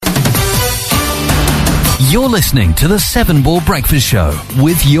You're listening to the 7 Ball Breakfast Show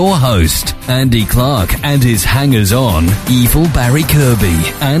with your host, Andy Clark, and his hangers-on, Evil Barry Kirby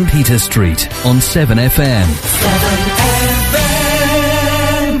and Peter Street on 7FM. 7FM.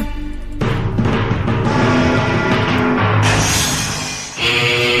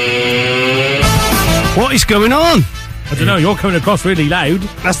 What is going on? I don't know, you're coming across really loud.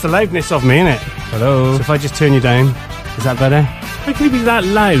 That's the loudness of me, innit? Hello. So if I just turn you down, is that better? How can you be that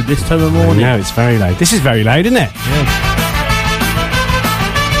loud this time of morning? No, it's very loud. This is very loud, isn't it? Yeah.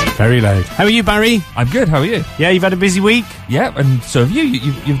 Very loud. How are you, Barry? I'm good, how are you? Yeah, you've had a busy week? Yeah, and so have you.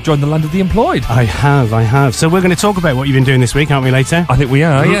 You've joined the land of the employed. I have. So we're going to talk about what you've been doing this week, aren't we, later? I think we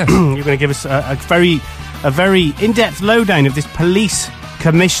are, yeah. You're going to give us a very in-depth lowdown of this police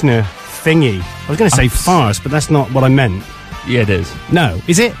commissioner thingy. I was going to say farce, but that's not what I meant. Yeah, it is. No.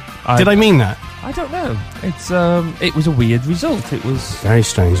 Is it? Did I mean that? I don't know. It's it was a weird result. It was very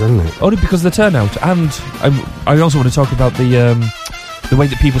strange, wasn't it? Only because of the turnout, and I also want to talk about the way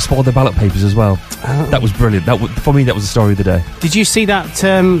that people spoiled their ballot papers as well. Oh. That was brilliant. For me, that was the story of the day. Did you see that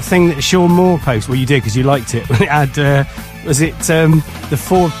thing that Sean Moore posted? Well, you did because you liked it. It had was it the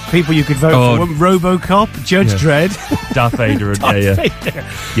 4 people you could vote for? RoboCop, Judge Dredd, Darth Vader, Vader.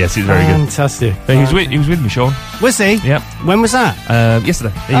 Yes, he's very good. Fantastic. He was with me, Sean. Was he? Yeah. When was that?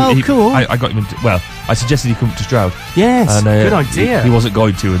 Yesterday. Cool. I got him into, I suggested he come to Stroud. Yes, and, good idea. He wasn't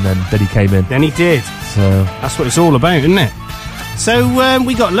going to, and then he came in. Then he did. So that's what it's all about, isn't it? So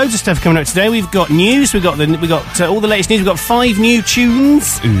we got loads of stuff coming up today. We've got news. We got all the latest news. We've got 5 new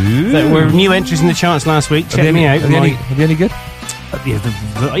tunes that were new entries in the charts last week. Check me out. Are they any good?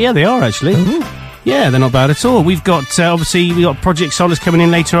 Yeah, they are actually. Ooh. Yeah, they're not bad at all. We've got obviously we got Project Solace coming in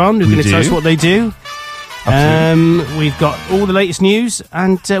later on. Who's going to tell us what they do? We've got all the latest news,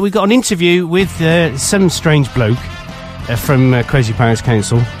 and we've got an interview with some strange bloke from Crazy Parish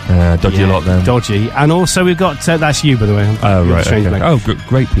Council. Dodgy a lot then. Dodgy. And also we've got that's you, by the way. Oh, right. Okay. Oh,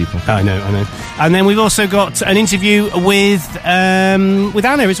 great people. I know. And then we've also got an interview with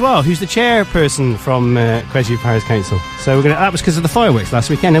Anna as well, who's the chairperson from Crazy Parish Council. So that was because of the fireworks last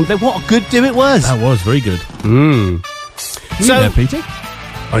weekend, and what a good do it was. That was very good. So, there, Peter?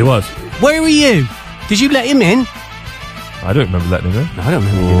 Oh, he was. Where were you? Did you let him in? I don't remember letting him in. No, I don't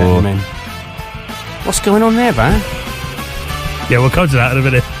remember you letting him in. What's going on there, Van? Yeah, we'll come to that in a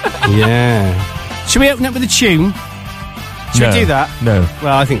minute. Yeah. Should we open up with a tune? Should we do that? No.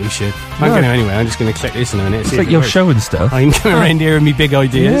 Well, I think we should. I'm going to anyway. I'm just going to click this in a minute. It's like your show and stuff. I'm going around here with me big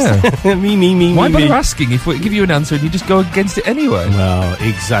ideas. Yeah. me. Why bother asking if we give you an answer and you just go against it anyway? Well,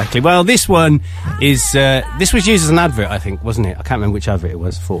 exactly. Well, this one is... this was used as an advert, I think, wasn't it? I can't remember which advert it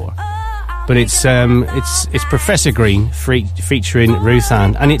was for. But it's Professor Green featuring Ruth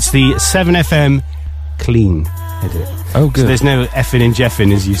Ann, and it's the 7FM Clean edit. Oh, good. So there's no effing and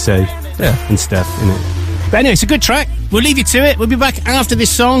jeffing, as you say, and stuff in it. But anyway, it's a good track. We'll leave you to it. We'll be back after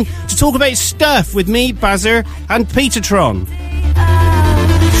this song to talk about stuff with me, Bazzer, and Petertron.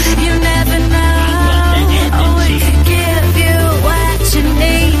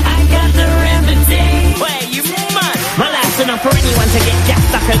 For anyone to get jacked,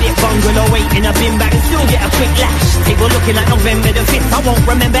 stuck a lit bungalow, waiting a bin bag and still get a quick lash. Table looking like November the 5th. I won't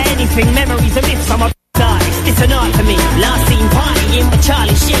remember anything, memories are myths. I'm a artist, it's an art for me. Last seen partying with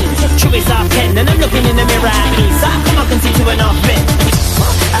Charlie Sheen. True is half 10 and I'm looking in the mirror at me. So how come I can see 2.5 men?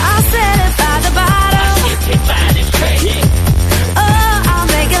 I'll set it by the bottle. It's bad, it's crazy. Oh, I'll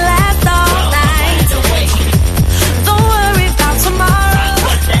make it last all night. Don't worry about tomorrow. I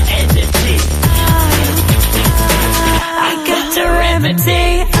got the energy. I got the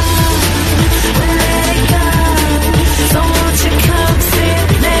remedy. Let it go. So won't you come sit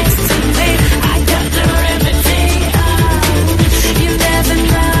next to me? I got the remedy. You never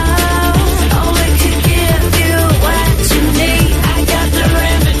know. Only could give you what you need. I got the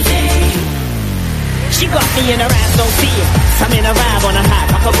remedy. She got me in her ass, no fear. I'm in a vibe on a high.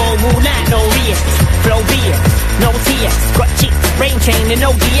 I could go all night, no rear. Flow beer, no tears. Got chicks, rain chain and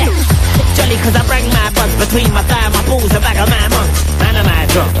no BS. Jolly cause I bring my buzz between my thigh, my balls, the back of my mum. Man, am I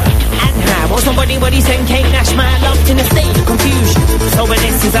drunk? And high. Want somebody saying Kate Nash, my locked in a state of confusion. So when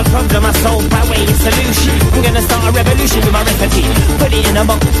this is a problem, I solve by way of solution. I'm gonna start a revolution with my recipe. Put it in a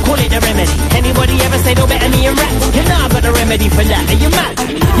box, call it a remedy. Anybody ever say no better me and rap? You know I got a remedy for that. Are you mad?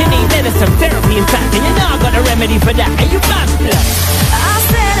 You need medicine, therapy, in fact. And you know I got a remedy for that. Are you mad? I'll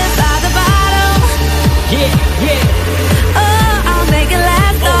set it by the bottle. Yeah. Oh, I'll make it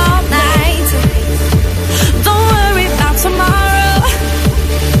last all night. Don't worry about tomorrow.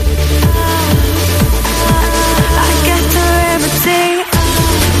 I got the remedy.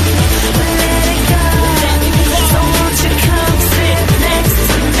 Let it go. So won't you come sit next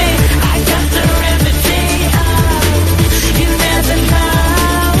to me? I got the remedy.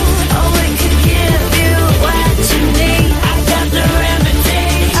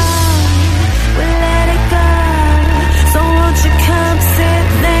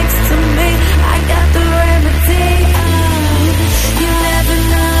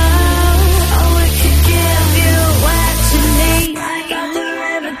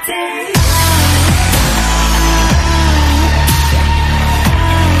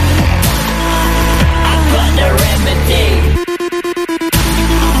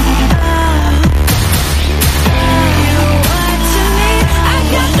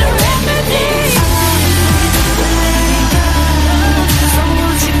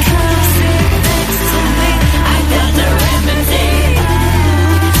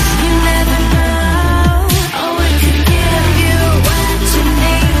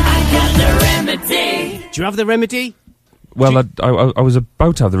 have the remedy? Well, I was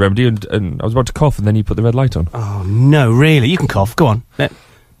about to have the remedy, and I was about to cough, and then you put the red light on. Oh, no, really? You can cough. Go on.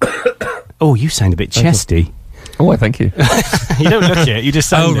 Oh, you sound a bit chesty. Oh, thank you. You don't look it. You just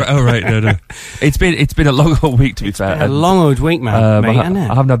sound it. Right. No. It's been a long old week, to be fair. A long old week, man, mate, hasn't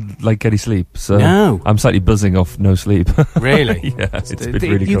it? I haven't had, like, any sleep, so No. I'm slightly buzzing off no sleep. Really? Yeah, it's been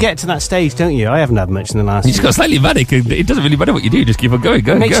really You cool. get to that stage, don't you? I haven't had much in the last You just got slightly manic, and it doesn't really matter what you do, you just keep on going.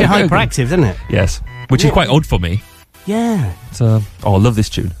 It makes you hyperactive, doesn't it? Yes, which is quite odd for me. Yeah. So, I love this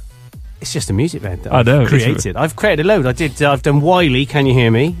tune. It's just a music bed that I know, I've created. I've created a load. I've done Wiley, Can You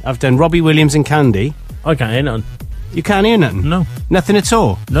Hear Me? I've done Robbie Williams and Candy. I can't hear nothing. You can't hear nothing? No. Nothing at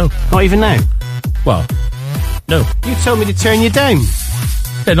all? No. Not even now? Well, no. You told me to turn you down.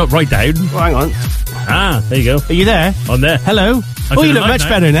 They're not right down. Well, hang on. Ah, there you go. Are you there? On there. Hello? I Oh, you turn look the light much now.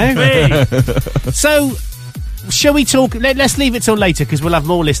 better now. Hey. So, shall we talk... Let's leave it till later, because we'll have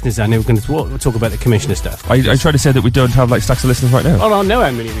more listeners then who are going to talk about the commissioner stuff. I try to say that we don't have, like, stacks of listeners right now. Oh, I know how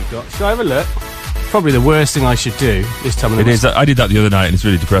many we've got. Shall I have a look? Probably the worst thing I should do this time of the It is. I did that the other night, and it's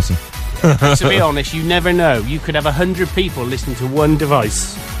really depressing. To be honest, you never know. You could have 100 people listening to one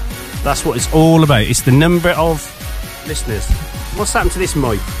device. That's what it's all about. It's the number of listeners. What's happened to this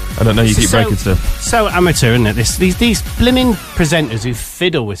mic? I don't know, you This keep is breaking stuff. So amateur, isn't it? These blimmin' presenters who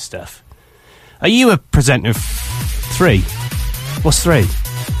fiddle with stuff. Are you a presenter of 3? What's 3?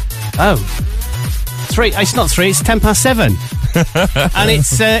 Oh. 3. It's not 3, it's 7:10. And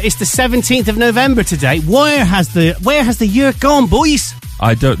it's the 17th of November today. Where has the year gone, boys?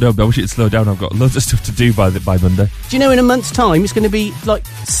 I don't know, but I wish it'd slow down. I've got loads of stuff to do by Monday. Do you know in a month's time it's going to be like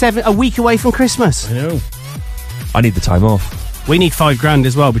a week away from Christmas? I know. I need the time off. We need $5,000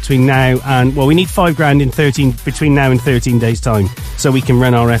 as well between now and we need $5,000 between now and 13 days time, so we can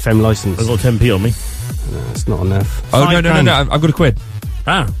run our FM license. I've got 10p on me. No, that's not enough. Oh, no, £5,000. I've got to quit.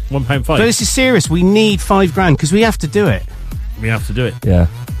 Ah, £1.5. But this is serious. We need $5,000 because we have to do it. We have to do it. Yeah.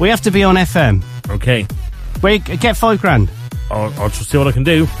 We have to be on FM. Okay. Get $5,000. I'll just see what I can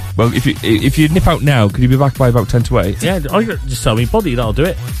do. Well, if you nip out now, could you be back by about 10 to 8? Yeah, just sell me body, that'll do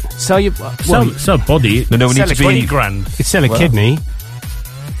it. Sell your... Sell body. No, we sell need a to be... 20 grand. You could sell a kidney.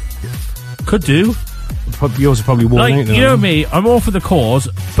 Could do. Yours are probably worn out. Like, though. you know me, I'm all for the cause,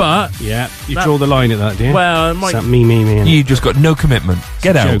 but... Yeah, you draw the line at that, do you? Well, it might... It's that me. You just got no commitment.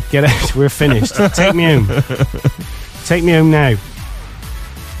 Get out. Joke. Get out. We're finished. Take me home. Take me home now.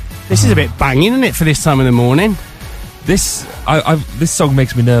 This is a bit banging, isn't it, for this time of the morning? This song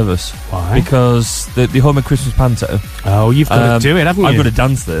makes me nervous. Why? Because the Home Christmas Panto. Oh, you've got to do it, haven't you? I've got to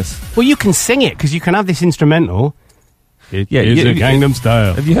dance this. Well, you can sing it, because you can have this instrumental. Yeah, It's a Gangnam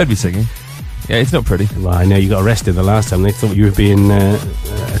Style. Have you heard me singing? Yeah, it's not pretty. Well, I know you got arrested the last time. They thought you were being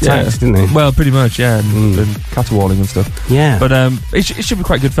attacked, didn't they? Well, pretty much, yeah, and caterwauling and stuff. Yeah. But it should be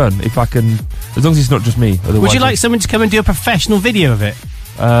quite good fun if I can, as long as it's not just me. Would you like someone to come and do a professional video of it?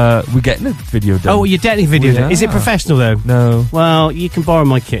 We're getting a video done. Oh, you're getting a video. Yeah. Is it professional though? No. Well, you can borrow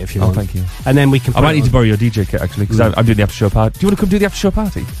my kit if you want. Oh, thank you. And then we can. I might need to borrow your DJ kit actually because I'm doing the after show party. Do you want to come do the after show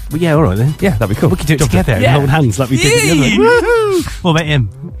party? Well, yeah, all right then. Yeah, that'd be cool. We can do it together and Yeah. hold hands like we did the other one. Woohoo! What about him?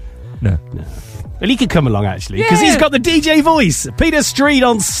 No. Well, he could come along actually because he's got the DJ voice. Peter Street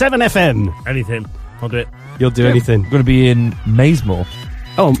on 7FM. Anything. I'll do it. You'll do anything. We're going to be in Maysmore.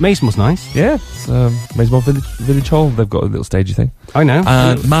 Oh, Macemore's nice. Yeah, it's Maysmore Village Hall. They've got a little stagey thing. I know.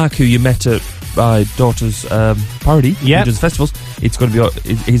 And Mark, who you met at my daughter's parody, Yeah. who does festivals, he's going to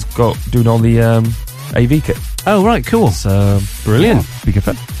be. He's got doing all the AV kit. Oh, right, cool. So Brilliant. yeah, be good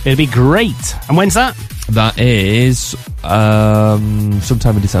fun. It'll be great. And when's that? That is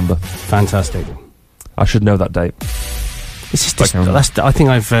sometime in December. Fantastic. I should know that date. This is just, I think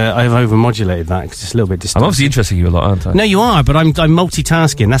I've overmodulated that because it's a little bit I'm distorted. obviously interesting you a lot, aren't I? No, you are, but I'm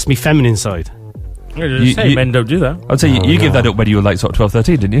multitasking. That's me feminine side. Say men don't do that. I'd say you no. give that up when you were like sort of 12,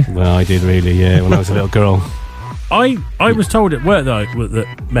 13, didn't you? Well, I did really, yeah, when I was a little girl. I was told at work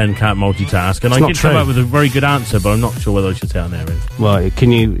that men can't multitask, and It's I not did come true. up with a very good answer, but I'm not sure whether I should say it on air. Well,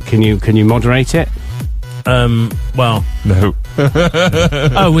 can you moderate it? Well, No.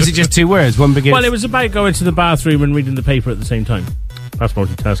 Oh, was it just 2 words? One begins. well, it was about going to the bathroom and reading the paper at the same time. That's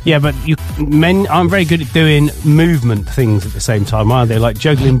multitasking. Yeah, but men aren't very good at doing movement things at the same time, are they? Like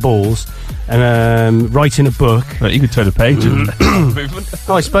juggling balls and writing a book. Right, you could turn a page. and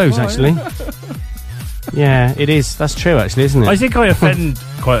Oh, I suppose actually. Yeah, it is. That's true, actually, isn't it? I think I offend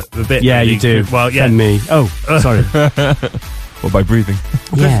quite a bit. yeah, you do. Well, yeah. Offend me. Oh, sorry. or by breathing.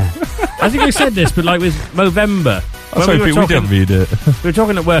 Yeah. I think I said this, but like with Movember. Oh, when sorry, we were Pete, we talking, didn't read it. we were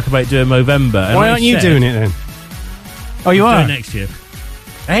talking at work about doing Movember. And Why I aren't you said, doing it then? Oh, you doing are. it next year.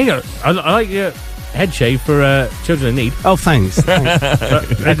 Hey, I like your head shave for children in need. Oh, thanks.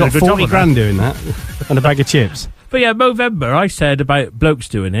 I've got 40 grand doing that. And a bag of chips. But yeah, Movember, I said about blokes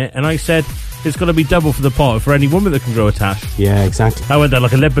doing it, and I said it's got to be double for the pot for any woman that can grow a tash. Yeah, exactly. I went there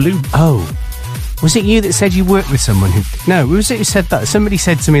like a lead balloon. Oh. Was it you that said you worked with someone who... No, was it who said that? Somebody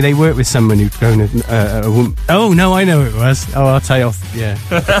said to me they worked with someone who'd grown a woman... Oh, no, I know who it was. Oh, I'll tell you off. Yeah.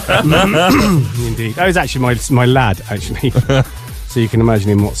 Indeed. That was actually my lad, actually. So you can imagine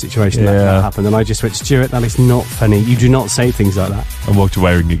in what situation that happened. And I just went, Stuart, that is not funny. You do not say things like that. And walked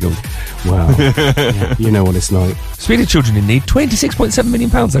away and giggled. Well, yeah, you know what it's like. Speaking of children in need, £26.7 million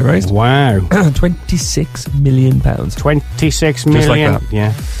they raised. Wow. £26 million. 26 million. Just like that.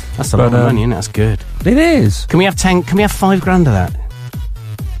 Yeah. That's a lot of money, isn't it? That's good. It is. Can we have 5 grand of that?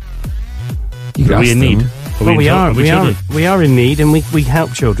 Are we in need? Well, we are in need, and we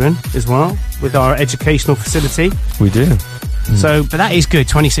help children as well with our educational facility. We do. So, but that is good,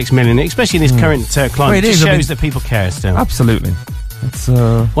 26 million, especially in this current climate. Well, it just is, shows that people care still. Absolutely. It's,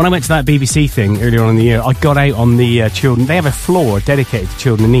 when I went to that BBC thing earlier on in the year, I got out on the children. They have a floor dedicated to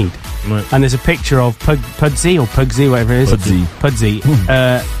children in need. Right. And there's a picture of Pudsey, whatever it is. Pudsey.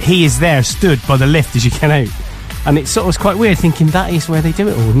 He is there, stood by the lift as you get out. And it sort of was quite weird, thinking that is where they do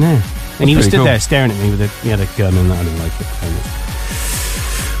it all, isn't it? And he was stood there staring at me he had a gun, and I didn't like it very much.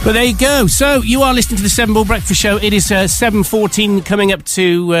 But there you go. So, you are listening to the 7 Ball Breakfast Show. It is 7:14 coming up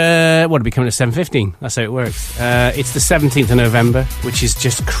to... what will be coming at 7:15? That's how it works. It's the 17th of November, which is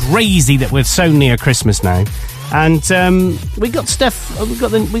just crazy that we're so near Christmas now. And we got stuff going.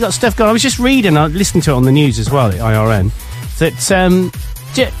 I was just reading, I listened to it on the news as well, at IRN, that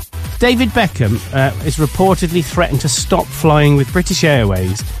David Beckham is reportedly threatened to stop flying with British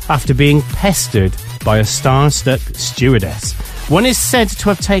Airways after being pestered by a star-stuck stewardess. One is said to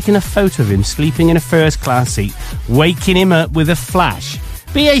have taken a photo of him sleeping in a first-class seat, waking him up with a flash.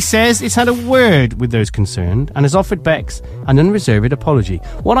 BA says it's had a word with those concerned and has offered Bex an unreserved apology.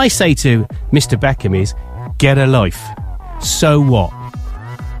 What I say to Mr. Beckham is, get a life. So what?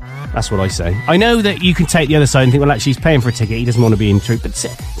 That's what I say. I know that you can take the other side and think, well, actually, he's paying for a ticket. He doesn't want to be in truth. But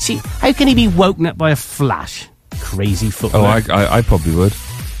see, how can he be woken up by a flash? Crazy footballer. Oh, I probably would.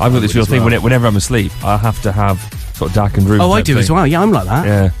 I've got this real thing. Whenever I'm asleep, I have to have sort of darkened room. Oh, I do as well. Yeah, I'm like that.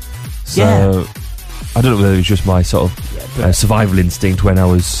 Yeah. So, I don't know whether it was just my sort of survival instinct when I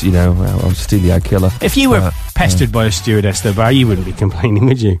was, I was a steely-eyed killer. If you were pestered by a stewardess at the bar, you wouldn't be complaining,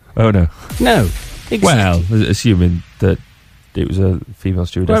 would you? Oh, no. No. Well, assuming that it was a female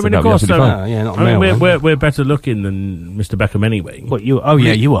stewardess. Well, I mean, of course, not a male. We're better looking than Mr. Beckham anyway. What you? Oh,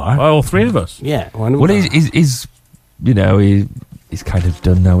 yeah, you are. All three of us. Yeah. Well, he's kind of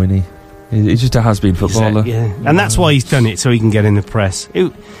done now, isn't he? He's just a has-been footballer. And that's why he's done it, so he can get in the press. Emily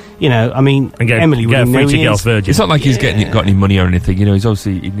get a free ticket off Virgin. It's not like he's got any money or anything. He needs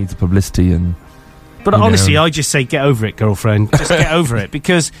the publicity and. But honestly, I just say, get over it, girlfriend. Just get over it.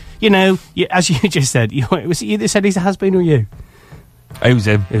 Because, as you just said, was it you that said he's a has-been or you? It was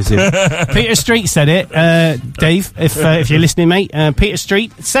him. Peter Street said it. Dave, if you're listening, mate. Peter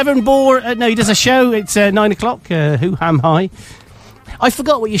Street. 7 Ball. No, he does a show. It's 9 o'clock. Who Ham High. I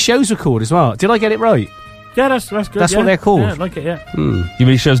forgot what your shows were called as well. Did I get it right? Yeah, that's good. That's what they're called. Yeah, I like it, yeah. You mean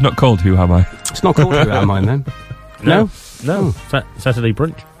your show's not called Who Am I? It's not called Who Am I, then. No? Saturday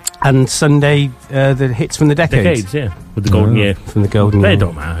brunch. And Sunday, the hits from the decades. Yeah. With the golden year. From the golden year. They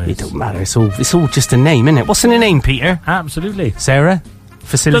don't matter. It don't matter. It's all just a name, isn't it? What's in a name, Peter? Absolutely. Sarah?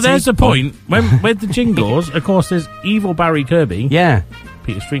 Facility? So there's the point. With the jingles, of course, there's Evil Barry Kirby. Yeah.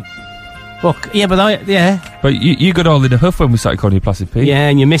 Peter Street. Well, But you got all in a huff when we started calling you Placid Pete. Yeah,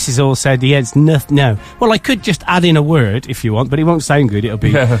 and your missus all said, it's nothing. No. Well, I could just add in a word if you want, but it won't sound good. It'll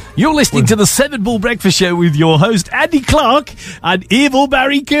be, you're listening to the 7 Ball Breakfast Show with your host, Andy Clark, and Evil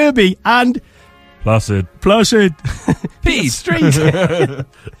Barry Kirby, and... Placid. Pete Street.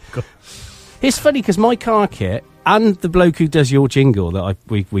 It's funny, because my car kit and the bloke who does your jingle that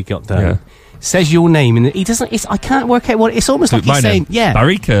we got done... says your name, and he doesn't. I can't work out what it's almost like he's saying. Yeah,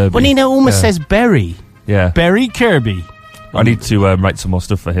 Barry Kirby. Well, almost says Berry. Yeah, Barry Kirby. I need to write some more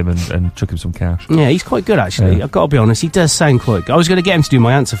stuff for him and chuck him some cash. Yeah, he's quite good actually. Yeah. I've got to be honest. He does sound quite good. I was going to get him to do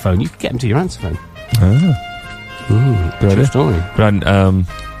my answer phone. You could get him to your answer phone. True story. But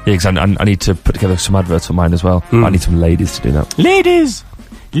because I need to put together some adverts for mine as well. I need some ladies to do that.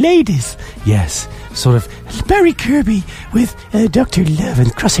 Ladies, yes, sort of Barry Kirby with Dr. Love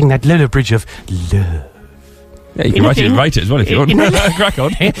and crossing that little bridge of love. Yeah, you can write it as well if you want. Crack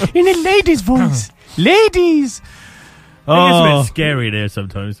on. In a lady's voice. Ladies! It's a bit scary there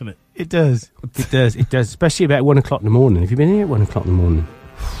sometimes, isn't it? It does, especially about 1 o'clock in the morning. Have you been here at 1 o'clock in the morning?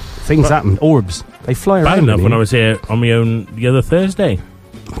 Things happen. Orbs. They fly around. Bad enough when I was here on my own the other Thursday.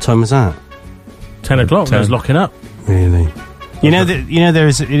 What time was that? 10 o'clock. I was locking up. Really? You know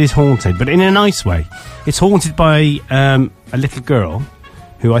that it is haunted, but in a nice way. It's haunted by a little girl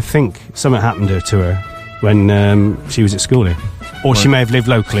who I think something happened to her when she was at school here, or she may have lived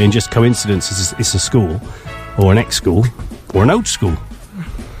locally and just coincidence it's a school, or an ex-school, or an old school.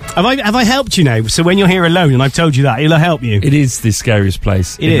 Have I helped you now? So when you're here alone and I've told you that, it'll help you. It is the scariest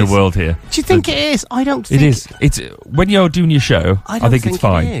place in the world here. Do you think it is? I don't think it is. It's when you're doing your show. I think it's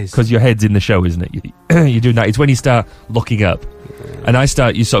fine because your head's in the show, isn't it? You're doing that. It's when you start locking up, and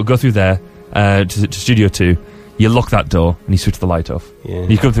you sort of go through there to Studio 2. You lock that door and you switch the light off. Yeah.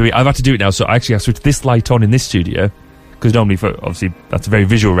 You come through. I've had to do it now, so I actually have to switch this light on in this studio. Because normally, obviously, that's a very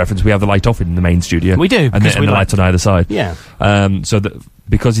visual reference. We have the light off in the main studio. We do, and the lights on either side. Yeah.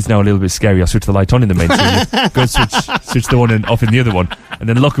 Because it's now a little bit scary, I switch the light on in the main studio. Go and switch the one and off in the other one, and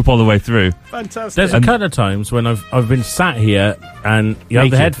then lock up all the way through. Fantastic. There's a couple of times when I've been sat here and you have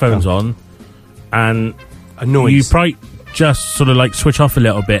the headphones on, and a noise. You probably just sort of like switch off a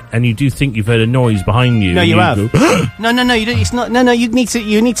little bit, and you do think you've heard a noise behind you. No, you have. Go, No, you don't. It's not. No. You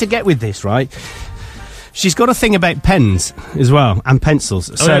need to get with this, right? She's got a thing about pens as well, and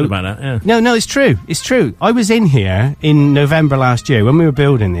pencils. I heard about that, yeah. No, it's true. It's true. I was in here in November last year when we were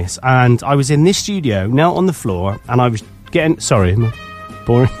building this, and I was in this studio, now on the floor, and I was getting... Sorry, am I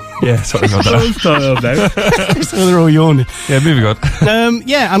boring? Yeah, sorry about that. So they're all yawning. Yeah, moving on.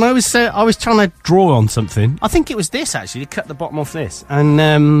 Yeah, and I was trying to draw on something. I think it was this, actually, to cut the bottom off this. And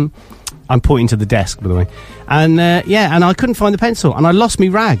I'm pointing to the desk, by the way. And, and I couldn't find the pencil, and I lost me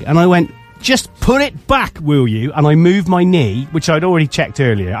rag, and I went... Just put it back, will you? And I moved my knee, which I'd already checked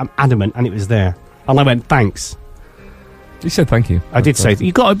earlier. I'm adamant, and it was there. And I went, thanks. You said thank you. I did say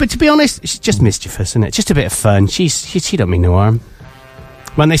you got it, but to be honest, it's just mischievous, isn't it? Just a bit of fun. She don't mean no harm.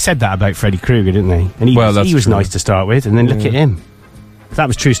 When they said that about Freddy Krueger, didn't they? And he was nice to start with, and then look at him. That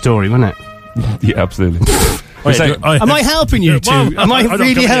was true story, wasn't it? Yeah, absolutely. Am I helping you two? Am I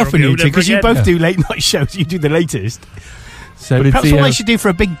really helping you two? Because you both do late night shows. You do the latest. So perhaps what I should do for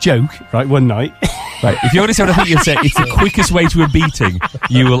a big joke, right, one night. Right, if you want to say what I think you'd say, it's the quickest way to a beating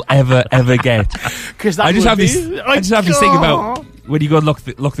you will ever get. I just have this thing about when you go and lock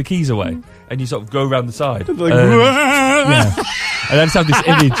the keys away, and you sort of go around the side. Like, yeah. And I just have this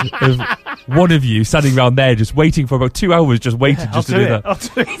image of one of you standing around there just waiting for about 2 hours, just waiting to do that. I'll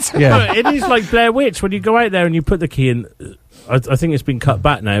do it. Yeah. It is like Blair Witch when you go out there and you put the key in. I think it's been cut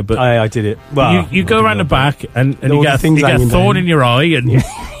back now, but I did it. Well, you go around the back and you get a thorn in your eye, and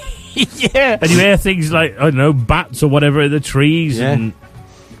yeah, and you hear things like, I don't know, bats or whatever in the trees. Yeah. And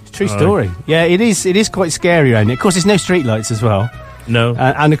true story. Yeah, it is quite scary around here. Of course, there's no street lights as well. No,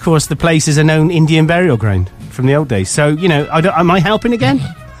 and of course the place is a known Indian burial ground from the old days. So am I helping again?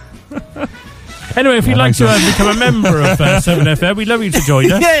 Anyway, if you'd like to become a member of 7FM, we'd love you to join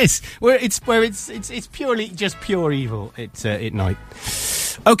us. Yes, it's purely just pure evil at night.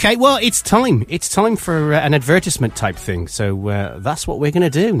 Okay, well, it's time. It's time for an advertisement type thing. So that's what we're going to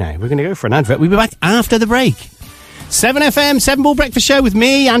do now. We're going to go for an advert. We'll be back after the break. 7FM, 7 Ball Breakfast Show with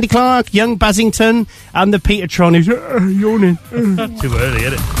me, Andy Clark, Young Basington, and the Petertron who's yawning. Too early,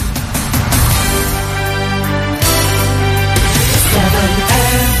 isn't it?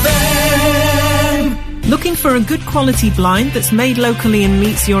 7FM. Looking for a good quality blind that's made locally and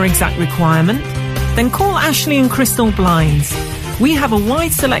meets your exact requirement? Then call Ashley and Crystal Blinds. We have a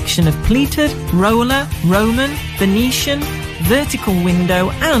wide selection of pleated, roller, Roman, Venetian, vertical window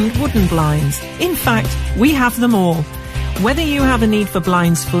and wooden blinds. In fact, we have them all. Whether you have a need for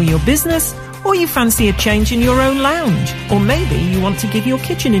blinds for your business or you fancy a change in your own lounge, or maybe you want to give your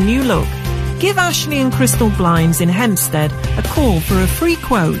kitchen a new look, give Ashley and Crystal Blinds in Hempstead a call for a free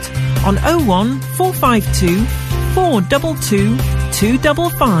quote on 01 452 422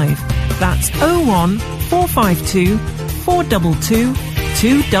 255. That's 01 452 422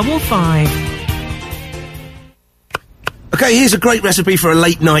 255. Okay, here's a great recipe for a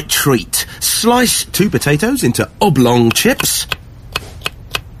late night treat. Slice 2 potatoes into oblong chips.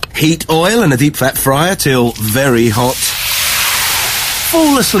 Heat oil in a deep fat fryer till very hot.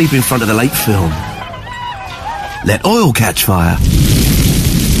 Fall asleep in front of the late film. Let oil catch fire.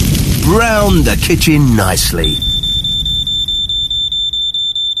 Brown the kitchen nicely.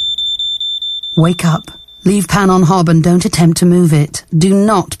 Wake up. Leave pan on hob and don't attempt to move it. Do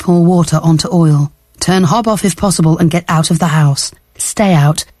not pour water onto oil. Turn hob off if possible and get out of the house. Stay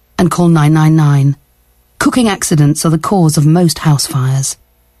out and call 999. Cooking accidents are the cause of most house fires.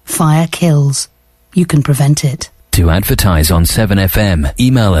 Fire kills. You can prevent it. To advertise on 7FM,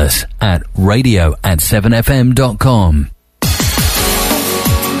 email us at radio@7fm.com.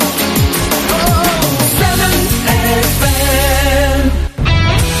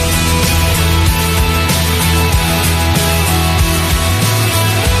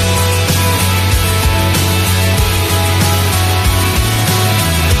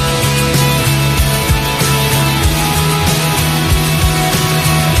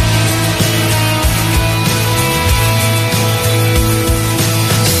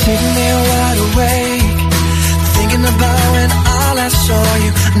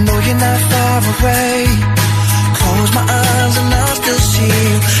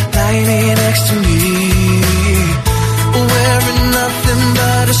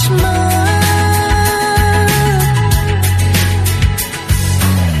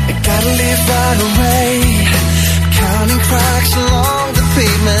 far away, counting cracks along the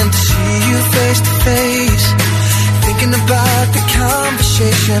pavement to see you face to face. Thinking about the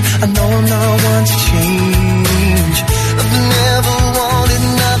conversation, I know I'm not one to change. I've never wanted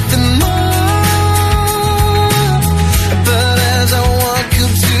nothing more, but as I walk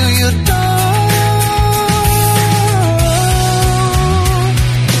up to your door,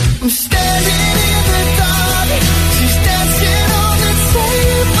 I'm standing in the dark. She's dancing on the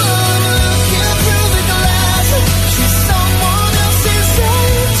table, looking through the glass. She's someone else's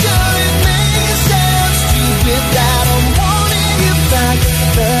angel. It may sound stupid that I'm wanting you back,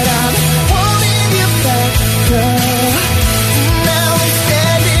 but I'm wanting you back, girl. Now I'm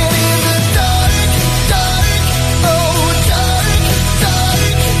standing in the dark, dark, oh dark,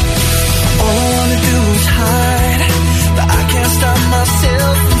 dark. All I wanna do is hide, but I can't stop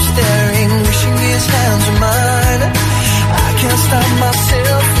myself from staring, wishing his hands were mine. I can't stop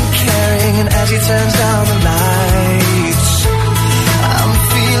myself from caring, and as he turns down the lights, I'm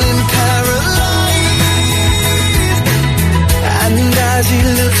feeling paralyzed. And as he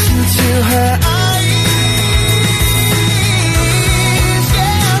looks into her eyes,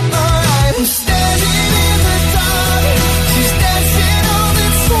 yeah, alright. I'm standing in the dark. She's dancing on the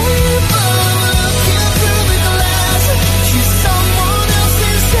table, looking through the glass. She's someone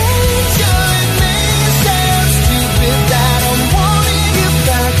else's angel. It may sound stupid that I'm wanting you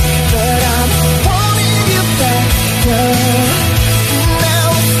back, but I'm wanting you back, girl. Now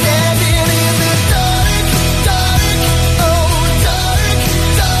I'm standing in the dark, dark, oh dark,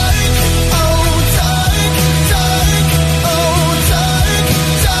 dark, oh dark, dark, oh dark,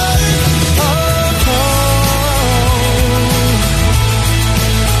 dark, oh.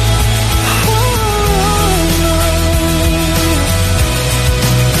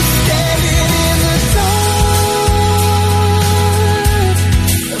 Standing in the dark.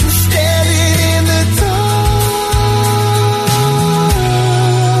 I'm standing in the dark.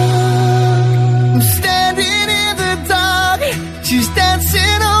 I'm standing in the dark. She's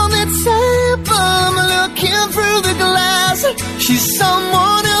dancing on the table. I'm looking through the glass. She's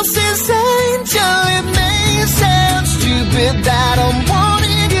someone else's angel. It may sound stupid that I'm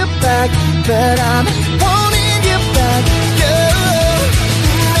wanting you back, but I'm wanting you back, girl.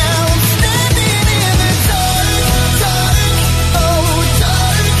 Now I'm standing in the dark, dark, oh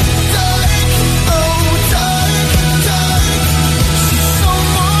dark, dark, oh dark, dark. She's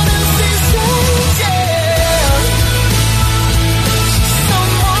someone else's angel. She's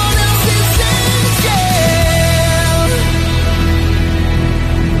someone else's angel.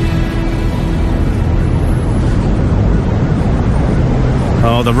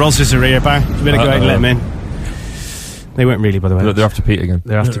 Oh, the Rosses are here, Bar. You better go ahead and let them in. They weren't really, by the way. They're after Pete again.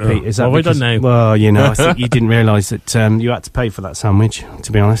 They're after Pete. Is that What have we because- done now? Well, you know, I think you didn't realise that you had to pay for that sandwich,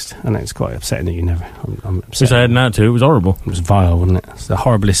 to be honest. And it's quite upsetting that you never... I'm upset. Since I hadn't had to, it was horrible. It was vile, wasn't it? It's the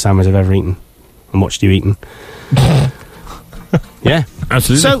horriblest sandwich I've ever eaten. And watched you eating. Yeah.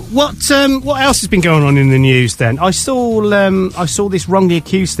 Absolutely. So, what else has been going on in the news, then? I saw this wrongly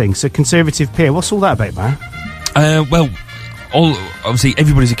accused thing. So, Conservative peer. What's all that about, man? Well, obviously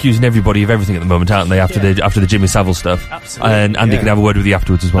everybody's accusing everybody of everything at the moment, aren't they? After the Jimmy Savile stuff, Absolutely, and Andy can have a word with you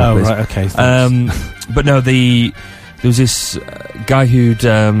afterwards as well. Oh, please. right, okay. Thanks. But no, there was this guy who'd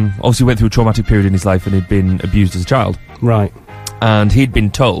obviously went through a traumatic period in his life and had been abused as a child, Right. and he'd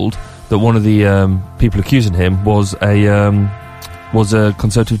been told that one of the people accusing him was a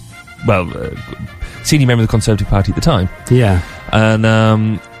Conservative, senior member of the Conservative Party at the time. Yeah.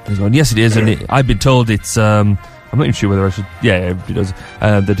 And he's going, yes, it is, and I've been told it's. I'm not even sure whether I should. Yeah, it does.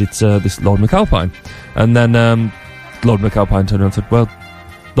 That it's this Lord McAlpine, and then Lord McAlpine turned around and said, "Well,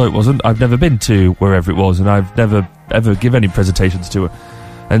 no, it wasn't. I've never been to wherever it was, and I've never ever given any presentations to it."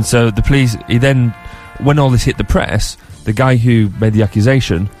 And so the police. He then, when all this hit the press, the guy who made the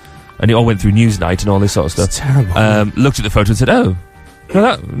accusation, and it all went through Newsnight and all this sort of stuff. It's terrible. Looked at the photo and said, "Oh,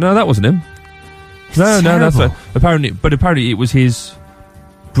 no, that wasn't him. No, that's terrible. apparently it was his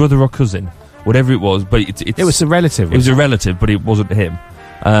brother or cousin, whatever it was. But it was a relative. It was a relative, but it wasn't him.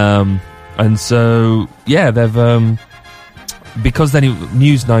 And so yeah, they've because then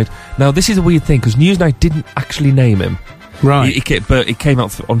Newsnight. Now this is a weird thing because Newsnight didn't actually name him, right? But it came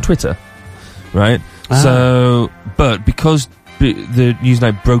out on Twitter, right? Ah. So, but because the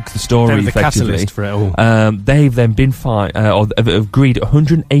Newsnight broke the story They're the effectively, catalyst for it all. they've then been fined or have agreed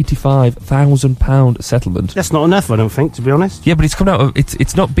 £185,000 settlement. That's not enough, I don't think, to be honest. Yeah, but it's coming out of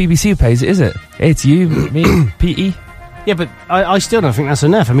it's not BBC who pays it, is it? It's you, me, PE. Yeah, but I still don't think that's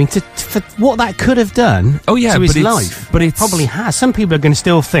enough. I mean, for what that could have done to his life, but it probably has. Some people are going to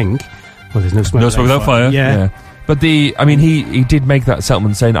still think, well, there's no smoke without fire. Yeah. But he did make that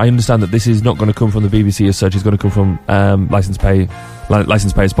settlement saying, I understand that this is not going to come from the BBC as such, it's going to come from license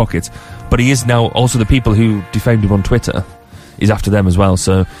payers' pockets. But he is now also the people who defamed him on Twitter is after them as well.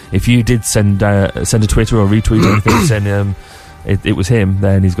 So if you did send a Twitter or retweet anything saying it was him,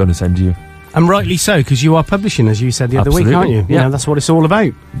 then he's going to send you. And rightly so, because you are publishing, as you said the other week, aren't you? Yeah, that's what it's all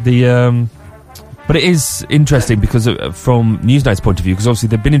about. But it is interesting because from Newsnight's point of view, because obviously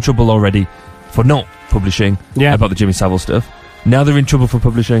they've been in trouble already for not publishing about the Jimmy Savile stuff. Now they're in trouble for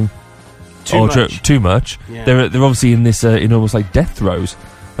publishing too much. Yeah. They're obviously in this in almost like death throes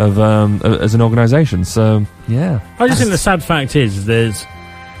of as an organisation. So yeah, I just think the sad fact is there's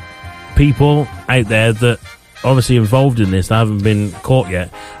people out there that obviously involved in this that haven't been caught yet,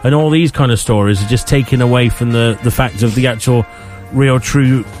 and all these kind of stories are just taken away from the fact of the actual real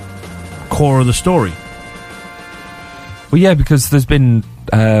true core of the story. Well, yeah, because there's been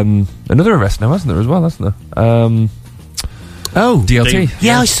another arrest now, hasn't there, as well, hasn't there? DLT.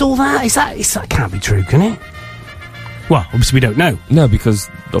 I saw that. That can't be true, can it? Well, obviously we don't know. No, because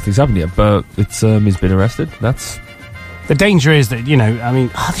nothing's happened yet, but it's he's been arrested. That's... The danger is that,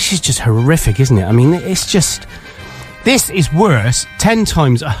 this is just horrific, isn't it? I mean, it's just... This is worse, 10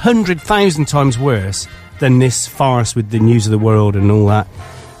 times, 100,000 times worse than this farce with the News of the World and all that.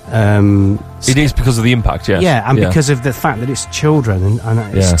 It is because of the impact, yes. Yeah, and because of the fact that it's children,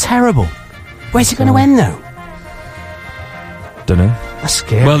 and it's terrible. Where's it going to end, though? Don't know. That's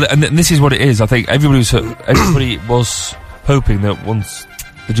scary. Well, and this is what it is. I think everybody was hoping that once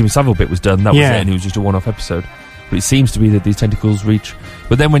the Jimmy Savile bit was done, that was it, and it was just a one-off episode. But it seems to be that these tentacles reach...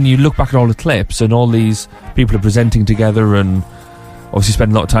 But then when you look back at all the clips and all these people are presenting together and obviously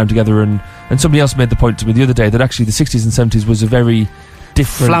spending a lot of time together, and somebody else made the point to me the other day that actually the 60s and 70s was a very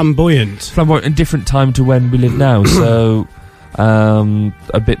different... Flamboyant and different time to when we live now, so...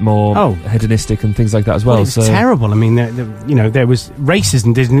 a bit more hedonistic and things like that as well. It's terrible. I mean, there was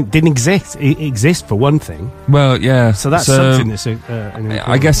racism didn't exist for one thing. Well, yeah. So that's something that's.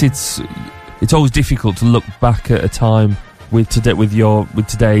 I guess it's always difficult to look back at a time with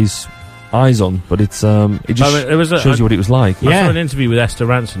today's eyes on, but it just shows you what it was like. I saw an interview with Esther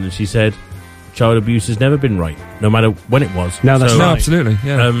Ranson, and she said child abuse has never been right, no matter when it was. No, that's right. Absolutely.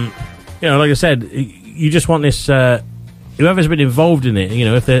 Yeah. Like I said, you just want this. Whoever's been involved in it,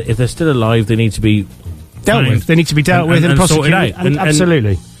 if they're still alive, they need to be dealt with. They need to be dealt with and prosecuted.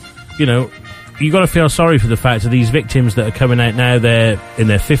 Absolutely. You got to feel sorry for the fact of these victims that are coming out now. They're in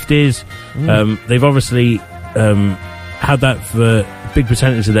their 50s. They've obviously had that for a big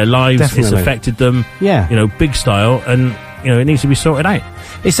percentage of their lives. Definitely. It's affected them. Yeah. Big style, and it needs to be sorted out.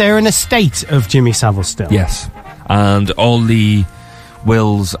 Is there an estate of Jimmy Savile still? Yes, and all the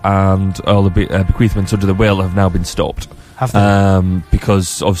wills and all the bequeathments under the will have now been stopped. Have they?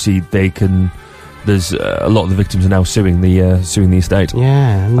 Because obviously they can. There's a lot of the victims are now suing the estate.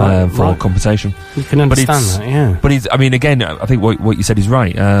 Yeah, for compensation. You can understand that, yeah. But again, I think what you said is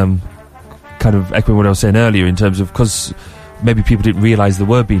right. Kind of echoing what I was saying earlier in terms of because maybe people didn't realise they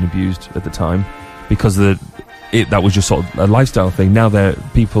were being abused at the time because that was just sort of a lifestyle thing. Now they're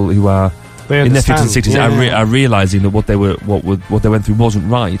people who are in their 50s and 60s are realising that what they went through wasn't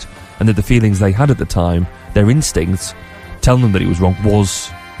right, and that the feelings they had at the time, their instincts, telling them that it was wrong, was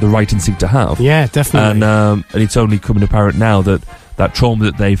the right instinct to have. Yeah, definitely. And it's only coming apparent now that trauma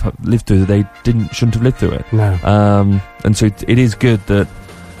that they've lived through, that they shouldn't have lived through it. No. And so it is good that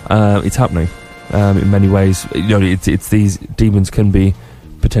it's happening in many ways. It's these demons can be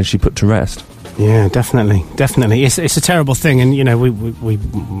potentially put to rest. Yeah, definitely. It's a terrible thing, and we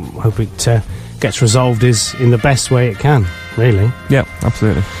hope it gets resolved in the best way it can. Really. Yeah,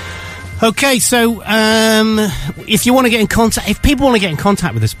 absolutely. Okay, so if you want to get in contact, if people want to get in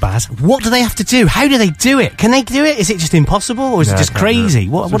contact with us, Baz, what do they have to do? How do they do it? Can they do it? Is it just impossible, or is it just crazy?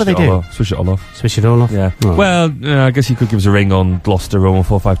 What do they do? Switch it all off. Switch it all off. Yeah. Oh. Well, I guess you could give us a ring on Gloucester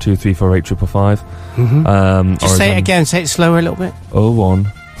 01452 348 555. Mm-hmm. Just say it again. Say it slower a little bit.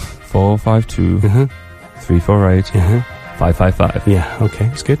 01452 348 555. Yeah. Okay,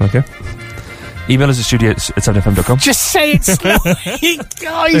 it's good. Okay. Email us at studio@7fm.com. Just say it slowly,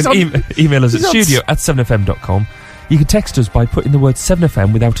 guys. Email us at studio@7fm.com. You can text us by putting the word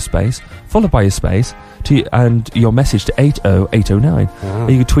 7FM without a space, followed by a space, and your message to 80809.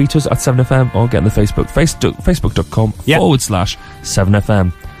 You can tweet us at 7FM or get on the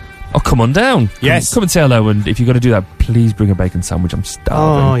facebook.com/7FM. Oh, come on down. Yes. Come and say hello, and if you're going to do that, please bring a bacon sandwich. I'm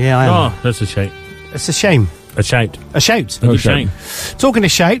starving. Oh, yeah, I am. Oh, that's a shame. It's a shame. A shout. A shout. Oh, shame. Talking to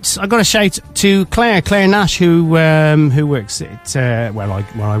shouts, I got a shout to Claire Nash, who works at where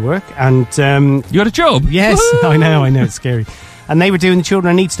I work, and you got a job. Yes, I know, it's scary. And they were doing the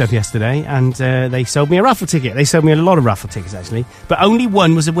Children in Need stuff yesterday, and they sold me a raffle ticket. They sold me a lot of raffle tickets, actually. But only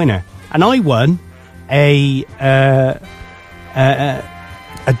one was a winner. And I won a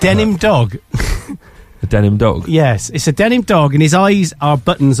denim dog. A denim dog? Yes, it's a denim dog, and his eyes are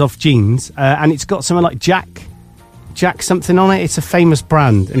buttons off jeans, and it's got something like Jack something on it. It's a famous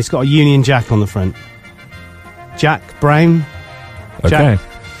brand, and it's got a Union Jack on the front. Jack Brown. Okay. Jack.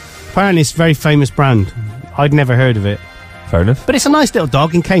 Apparently it's a very famous brand. I'd never heard of it. Fair enough. But it's a nice little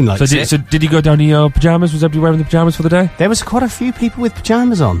dog, and Kane likes it. So did you go down in your pyjamas? Was everybody wearing the pyjamas for the day? There was quite a few people with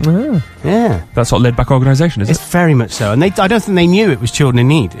pyjamas on. Oh. Yeah. That sort of laid-back organisation, is it? It's very much so. And I don't think they knew it was Children in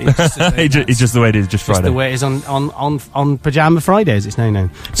Need. It's just the way it is, just Friday. Just the way it is on Pyjama Friday, as it's now known.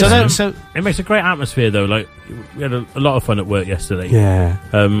 So it makes a great atmosphere, though. Like, we had a lot of fun at work yesterday. Yeah.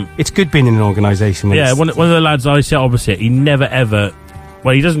 It's good being in an organisation. Yeah, one of the lads I sit opposite, he never ever...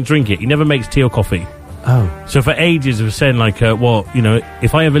 Well, he doesn't drink it. He never makes tea or coffee. Oh. So for ages I was saying, like,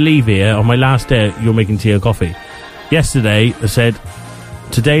 if I ever leave here, on my last day, you're making tea or coffee. Yesterday, I said,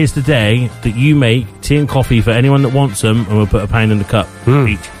 today is the day that you make tea and coffee for anyone that wants them, and we'll put £1 in the cup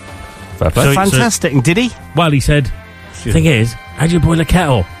each. Fair play. Fantastic. And did he? Well, he said, thing is, how do you boil a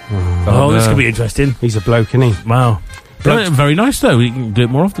kettle? Oh, this could be interesting. He's a bloke, isn't he? Wow. Very nice, though. You can do it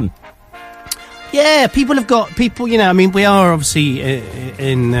more often. Yeah, people, we are obviously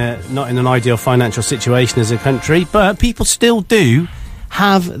not in an ideal financial situation as a country, but people still do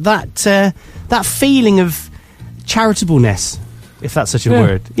have that feeling of charitableness, if that's such a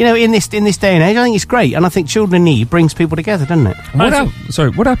word. In this day and age, I think it's great, and I think Children in Need brings people together, doesn't it?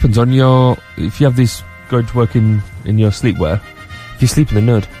 What happens on if you have this going to work in your sleepwear, if you sleep in the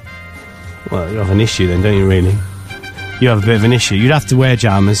nud? Well, you have an issue then, don't you, really? You have a bit of an issue. You'd have to wear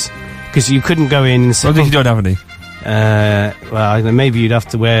jammers. Because you couldn't go in and say... I think you don't have any. Maybe you'd have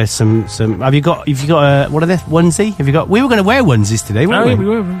to wear some... Have you got what are they? Onesie? Have you got... We were going to wear onesies today, weren't we?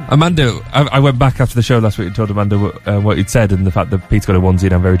 We were. Amanda, I went back after the show last week and told Amanda what he'd said, and the fact that Pete's got a onesie,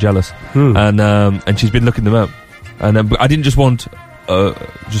 and I'm very jealous. And she's been looking them up. And I didn't just want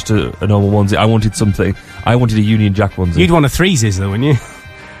just a normal onesie. I wanted something. I wanted a Union Jack onesie. You'd want a threesies, though, wouldn't you?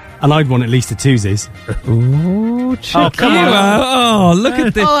 And I'd want at least a twosies. Ooh, come on. Oh, look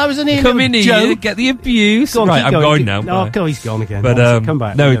at this. Oh, that was an Come in here, get the abuse. On, right, I'm going now. Oh, God, he's gone again. But come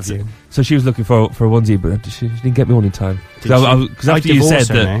back. No, so she was looking for a onesie, but she didn't get me one in time. Because after you said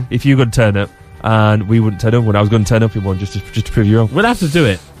that if you were going to turn up and we wouldn't turn up when I was going to turn up in one just to prove you wrong. We'll have to do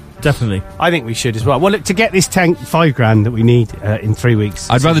it. Definitely. I think we should as well. Well, look, to get this tank £5,000 that we need in 3 weeks.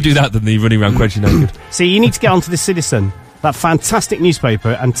 I'd rather do that than the running around quenching naked. See, you need to get onto the Citizen, that fantastic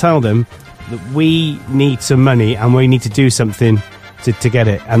newspaper, and tell them that we need some money and we need to do something to get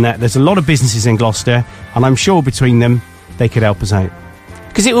it. And that there's a lot of businesses in Gloucester, and I'm sure between them they could help us out.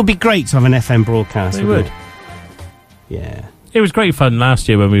 Because it would be great to have an FM broadcast. It would. Yeah. It was great fun last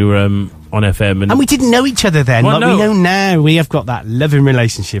year when we were on FM. And we didn't know each other then. Well, we know now. We have got that loving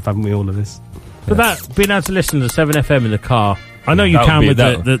relationship, haven't we, all of us? But that, being able to listen to 7FM in the car, I know you can with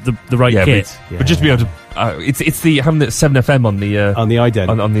the right kit. But just to be able to... it's the having the 7FM on the iDen.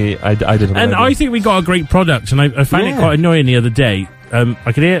 On the iDen. And I think we got a great product, and I found it quite annoying the other day.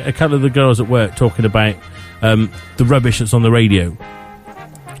 I could hear a couple of the girls at work talking about the rubbish that's on the radio.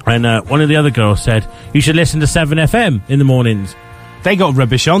 And one of the other girls said, you should listen to 7FM in the mornings. They got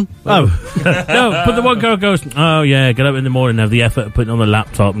rubbish on. Oh. No, but the one girl goes, oh, yeah, get up in the morning and have the effort of putting on the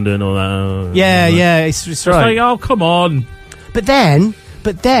laptop and doing all that. Oh, yeah, it's right. It's like, oh, come on. But then,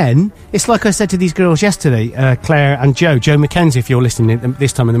 it's like I said to these girls yesterday, Claire and Joe McKenzie, if you're listening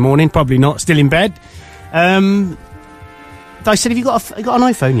this time in the morning, probably not, still in bed. I said, have you got an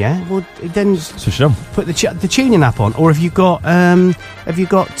iPhone? Yeah. Well, then switch it on. Put the tuning app on, or have you got an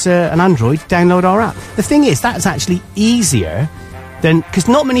Android? Download our app. The thing is, that's actually easier than, because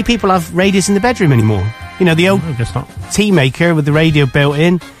not many people have radios in the bedroom anymore. You know, the old tea maker with the radio built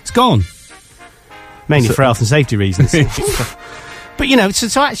in, it's gone. Mainly for health and safety reasons. But, you know,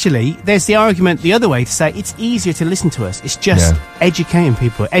 so actually, there's the argument the other way to say it's easier to listen to us. It's just educating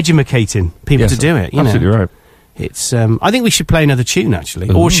people to do it. You absolutely know? Right. It's. I think we should play another tune, actually.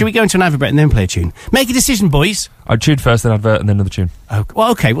 Ooh. Or should we go into an advert and then play a tune? Make a decision, boys. I'd tune first, then advert, and then another tune.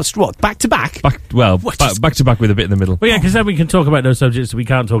 Well, okay. What? Back to back? Back to back with a bit in the middle. Well, yeah, because then we can talk about those subjects that we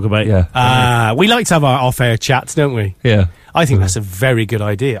can't talk about. Yeah. We like to have our off-air chats, don't we? Yeah. I think that's a very good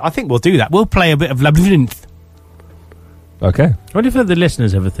idea. I think we'll do that. We'll play a bit of Labyrinth. Okay. I wonder if the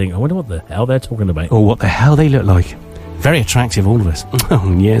listeners ever think, I wonder what the hell they're talking about. Or what the hell they look like. Very attractive, all of us.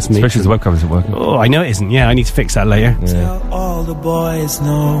 Oh, yes, me. Especially as the webcam isn't working. Oh, I know it isn't. Yeah, I need to fix that later. Yeah. Tell all the boys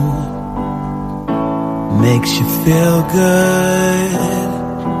no. Makes you feel good.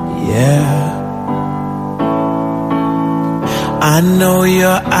 Yeah. I know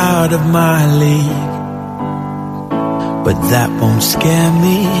you're out of my league, but that won't scare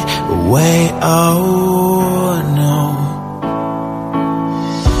me away, oh no.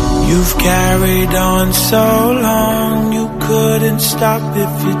 You've carried on so long, you couldn't stop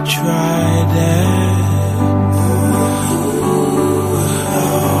if you tried it.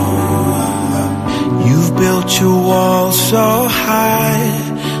 You've built your wall so high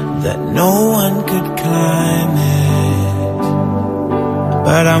that no one could climb it.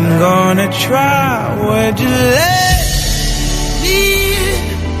 But I'm gonna try. Would you let me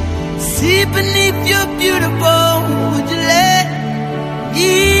see beneath your beautiful? Would you let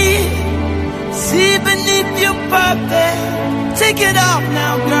me see beneath your perfect? Take it off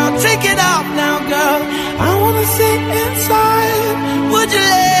now, girl. Take it off now, girl. I wanna see inside. Would you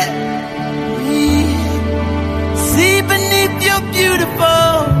let me see beneath your beautiful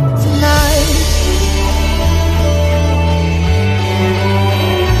tonight?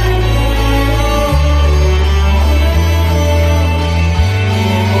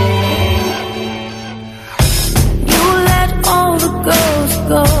 You let all the girls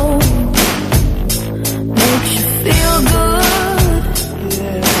go. Makes you feel good,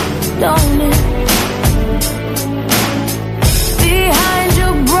 don't it? Behind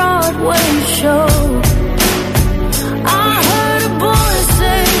your Broadway show, I heard a boy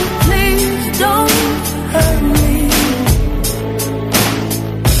say, please don't hurt me.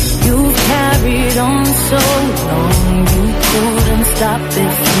 You've carried on so long, you couldn't stop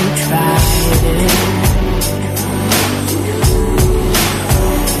if you tried it.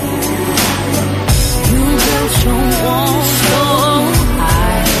 You built your wall so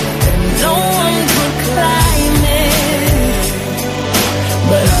high that no one could climb it.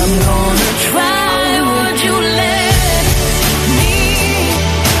 But I'm gonna try. Would you let me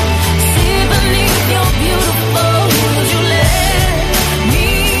see beneath your beautiful? Would you let me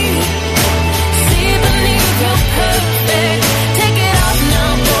see beneath your perfect? Take it off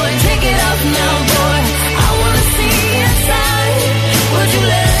now, boy. Take it off now, boy. I wanna see inside. Would you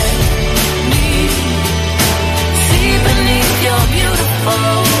let me see beneath your beautiful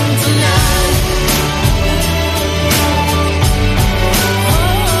tonight?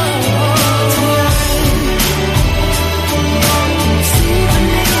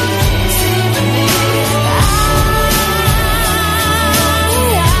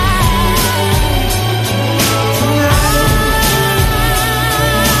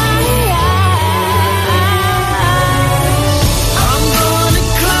 I'm gonna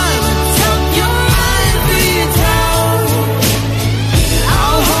climb atop your ivory tower.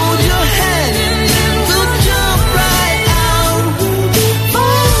 I'll hold your hand and then we'll jump right out.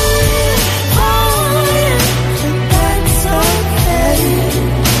 Falling, falling, that's okay.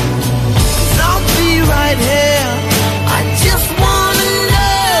 'Cause I'll be right here. I just wanna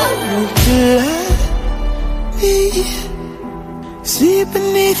know, would you let me see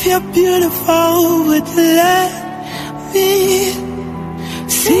beneath your beautiful? Would you let me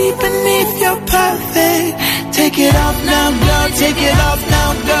see beneath your perfect? Take it off now, girl. Take it off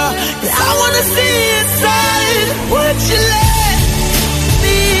now, girl. 'Cause I wanna see inside. Would you let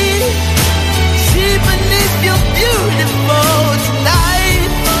me see beneath your beautiful tonight?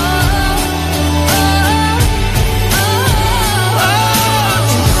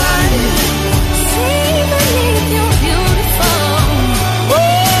 Tonight. See beneath your beautiful.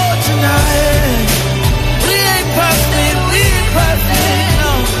 Oh, tonight. We ain't perfect,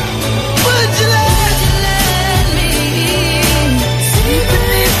 no. Would you let me see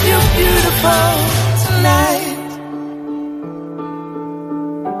beneath your beautiful tonight?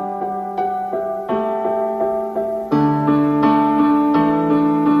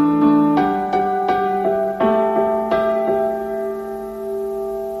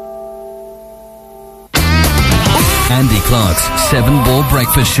 Andy Clark's 7 Ball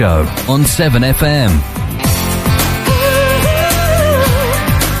Breakfast Show on 7FM.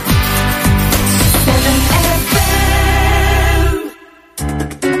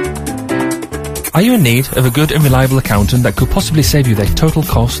 Are you in need of a good and reliable accountant that could possibly save you their total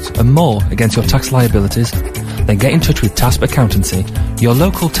costs and more against your tax liabilities? Then get in touch with TASP Accountancy, your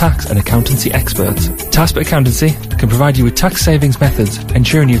local tax and accountancy experts. TASP Accountancy can provide you with tax savings methods,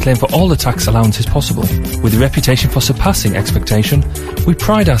 ensuring you claim for all the tax allowances possible. With a reputation for surpassing expectation, we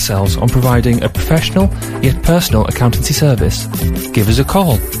pride ourselves on providing a professional yet personal accountancy service. Give us a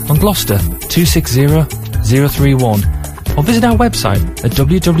call on Gloucester 260 031 or visit our website at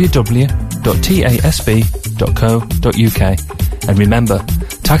www.tasb.co.uk. And remember,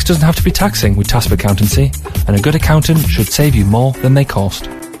 tax doesn't have to be taxing with TASP Accountancy, and a good accountant should save you more than they cost.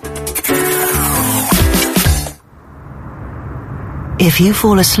 If you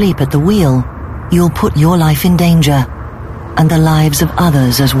fall asleep at the wheel, you'll put your life in danger, and the lives of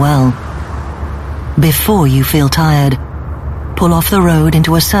others as well. Before you feel tired, pull off the road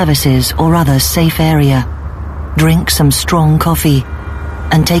into a services or other safe area. Drink some strong coffee,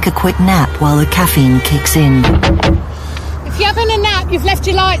 and take a quick nap while the caffeine kicks in. If you're having a nap, you've left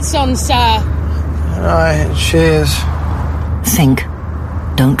your lights on, sir. Right, cheers. Think.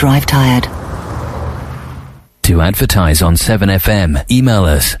 Don't drive tired. To advertise on 7FM, email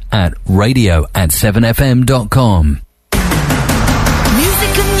us at radio@7fm.com.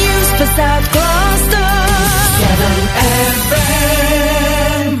 Music and news for South Gloucester.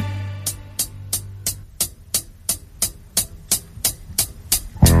 7FM.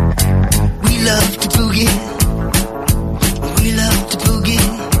 We love to boogie. We love to boogie.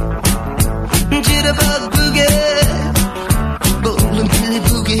 Jitterbug boogie. Bowling Billy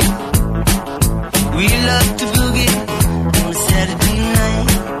boogie. We love to boogie on a Saturday night.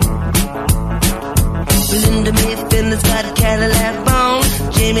 Linda May Finland's got a Cadillac bone.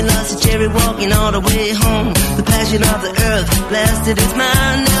 Jamie lost a cherry walking all the way home. The passion of the earth blasted his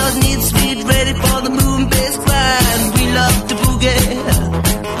mind. Now his need sweet ready for the moon bass climb. We love to boogie.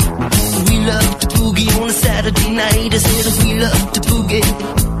 We love to boogie on a Saturday night. I said we love to boogie.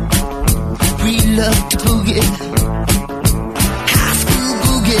 We love to boogie. High school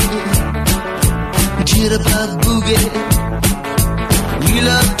boogie. Jitterbug boogie. We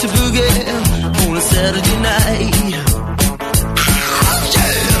love to boogie on a Saturday night.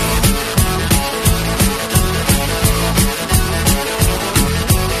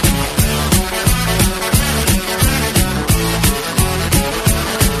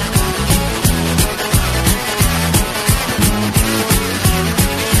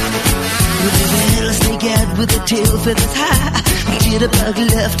 With a tail feathers high, Jitterbug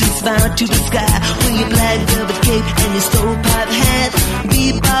left and smiled to the sky. With your black velvet cape and your stovepipe hat,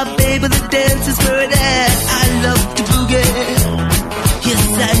 bebop baby, the dancers were at. I love to boogie. Yes,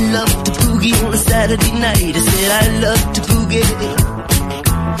 I love to boogie on a Saturday night. I said I love to boogie.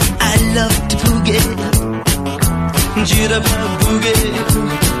 I love to boogie. Jitterbug boogie.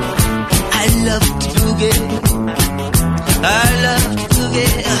 I love to boogie. I love to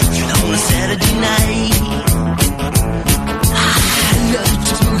boogie on a Saturday night.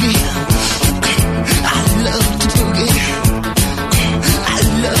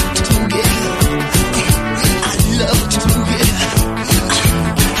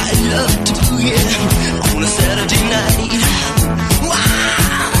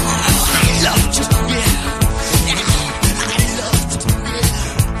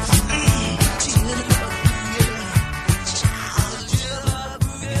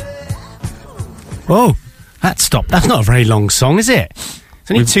 Oh, that stopped. That's not a very long song, is it?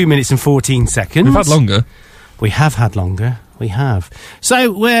 It's only 2 minutes and 14 seconds. We've had longer. We have had longer. We have. So,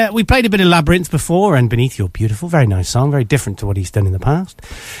 we played a bit of Labyrinth before, and Beneath You're Beautiful. Very nice song. Very different to what he's done in the past.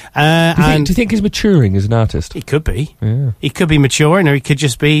 Do you think he's maturing as an artist? He could be. Yeah. He could be maturing, or he could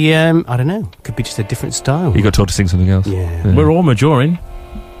just be, I don't know. Could be just a different style. He got told to sing something else. Yeah. We're all maturing.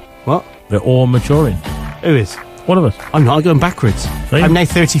 What? We're all maturing. Who is? One of us. I'm not. I'm going backwards. I'm now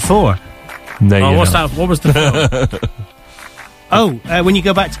 34. No, what's that? What was the film? When you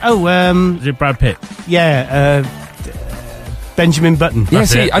go back to... Is it Brad Pitt? Yeah, Benjamin Button.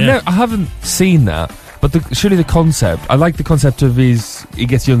 Yeah, I haven't seen that, but surely the concept... I like the concept of he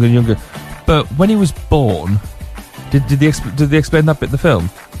gets younger and younger, but when he was born, did they explain that bit in the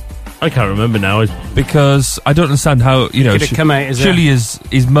film? I can't remember now. Because I don't understand how, surely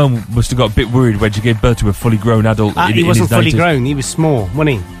his mum must have got a bit worried when she gave birth to a fully grown adult he wasn't fully grown, he was small, wasn't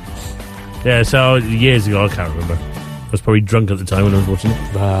he? Yeah, so years ago, I can't remember. I was probably drunk at the time when I was watching it.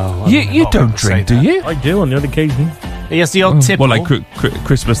 Oh, you don't drink, do you? I do, on the odd occasion. He has the odd tipple. Well, like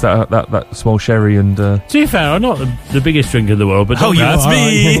Christmas, that small sherry and... To be fair, I'm not the biggest drinker in the world, but... that's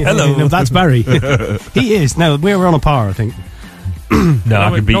me! Hello! No, that's Barry. He is. No, we're on a par, I think. No, I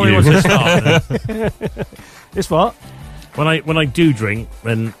can beat you. It's what? When I do drink,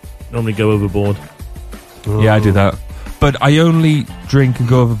 then normally go overboard. Yeah, I do that. But I only drink and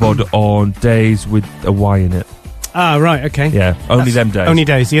go overboard on days with a Y in it. Ah, right, okay. Yeah, only them days. Only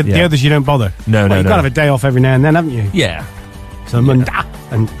days. The others you don't bother. No. You've got to have a day off every now and then, haven't you? Yeah. So Monday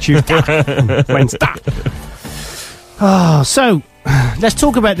and Tuesday and Wednesday. So let's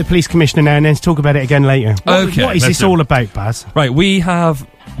talk about the police commissioner now and then talk about it again later. What is this all about, Baz? Right, we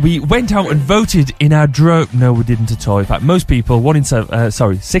went out and voted in our drone. No, we didn't at all. In fact, most people, 6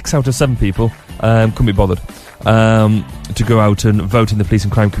 out of 7 people couldn't be bothered to go out and vote in the police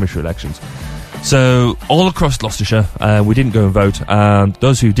and crime commissioner elections. So all across Gloucestershire, we didn't go and vote, and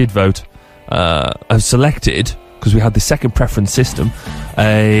those who did vote have selected because we had the second preference system.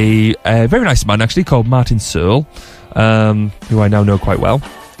 A very nice man, actually, called Martin Searle, who I now know quite well,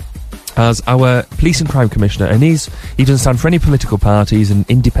 as our police and crime commissioner, and he doesn't stand for any political parties and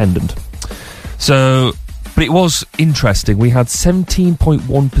independent. So, but it was interesting. We had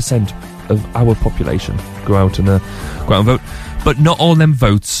 17.1% of our population go out and vote, but not all them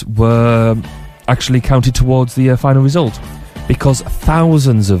votes were actually counted towards the final result, because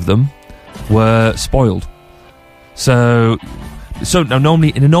thousands of them were spoiled. So now normally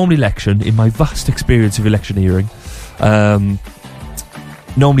in a normal election, in my vast experience of electioneering,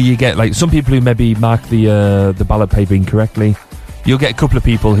 normally you get like some people who maybe mark the ballot paper incorrectly. You'll get a couple of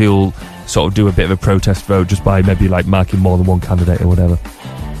people who'll sort of do a bit of a protest vote just by maybe like marking more than one candidate or whatever.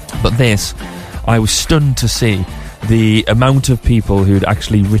 But this, I was stunned to see the amount of people who'd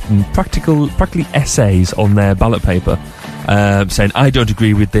actually written practically essays on their ballot paper, saying, I don't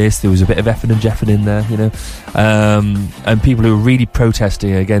agree with this, there was a bit of effing and jeffing in there, you know, and people who were really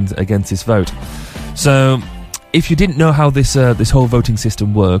protesting against this vote. So, if you didn't know how this whole voting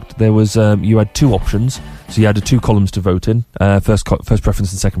system worked, there was you had two options. So you had two columns to vote in: first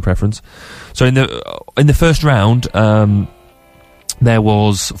preference and second preference. So in the first round, there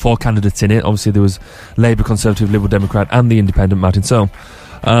was 4 candidates in it. Obviously, there was Labour, Conservative, Liberal Democrat, and the Independent Martin Searle,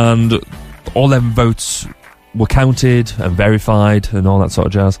 and all them votes were counted and verified and all that sort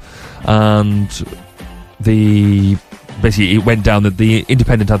of jazz. And basically, it went down that the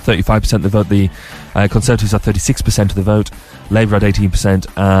Independent had 35% of the vote, the Conservatives had 36% of the vote, Labour had 18%,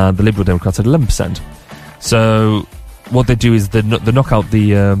 and the Liberal Democrats had 11%. So what they do is they knock out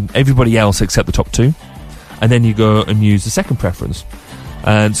everybody else except the top 2, and then you go and use the second preference.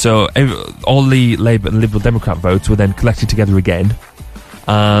 And so all the Labour and Liberal Democrat votes were then collected together again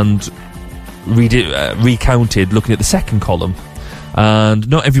and recounted looking at the second column. And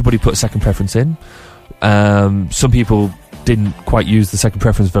not everybody put a second preference in. Some people didn't quite use the second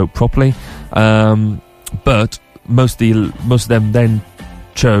preference vote properly, but most of them then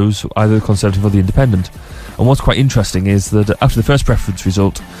chose either the Conservative or the Independent. And what's quite interesting is that after the first preference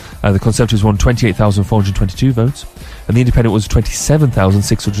result, the Conservatives won 28,422 votes, and the Independent was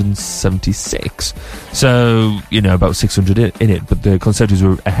 27,676. So, you know, about 600 in it, but the Conservatives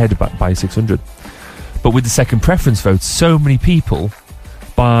were ahead by 600. But with the second preference vote, so many people,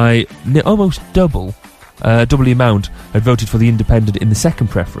 by almost double the amount, had voted for the Independent in the second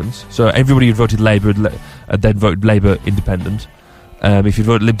preference. So everybody who voted Labour then voted Labour Independent. If you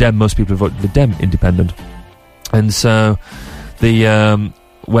voted Lib Dem, most people voted Lib Dem Independent. And so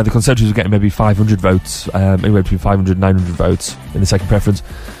where the Conservatives were getting maybe 500 votes, anywhere between 500 and 900 votes in the second preference,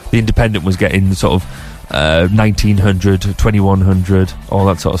 the Independent was getting sort of 1,900, 2,100, all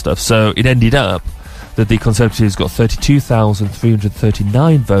that sort of stuff. So it ended up that the Conservatives got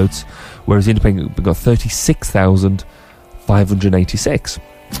 32,339 votes, whereas the Independent got 36,586.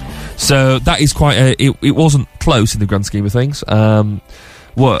 So that is quite it wasn't close in the grand scheme of things. Then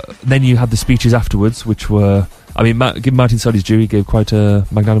you had the speeches afterwards, which were, I mean, give Martin Searle his due, he gave quite a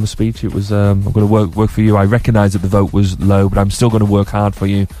magnanimous speech. It was, I'm going to work for you. I recognise that the vote was low, but I'm still going to work hard for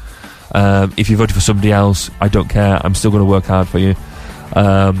you. If you voted for somebody else, I don't care. I'm still going to work hard for you.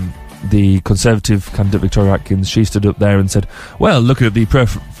 The Conservative candidate Victoria Atkins, she stood up there and said, well, looking at the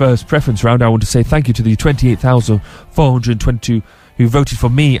first preference round, I want to say thank you to the 28,422 who voted for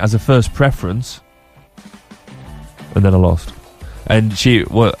me as a first preference. And then I lost. And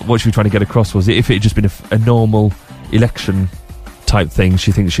what she was trying to get across was, if it had just been a normal election type thing,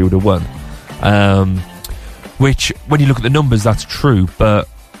 she thinks she would have won. Which, when you look at the numbers, that's true, but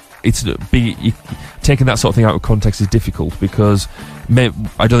taking that sort of thing out of context is difficult, because I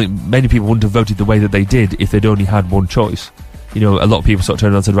don't think many people wouldn't have voted the way that they did if they'd only had one choice. You know, a lot of people sort of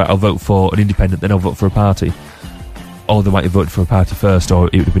turned around and said, right, I'll vote for an independent, then I'll vote for a party. Or they might have voted for a party first, or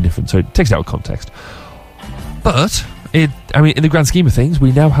it would have been different. So it takes it out of context. But in the grand scheme of things,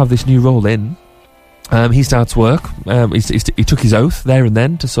 we now have this new role in. He starts work. He took his oath there and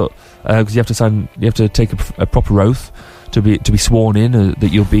then because you have to take a proper oath to be sworn in,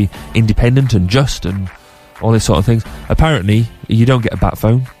 that you'll be independent and just and all these sort of things. Apparently, you don't get a bat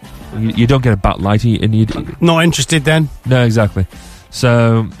phone, you don't get a bat light, and you not interested then. No, exactly.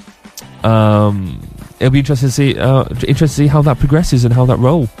 So it'll be interesting to see how that progresses and how that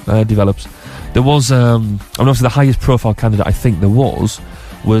role develops. There was, obviously the highest profile candidate I think there was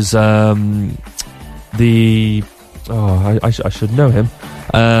I should know him,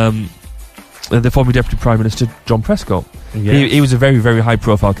 the former Deputy Prime Minister John Prescott. Yes. He was a very, very high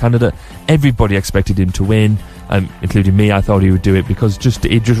profile candidate. Everybody expected him to win, including me. I thought he would do it because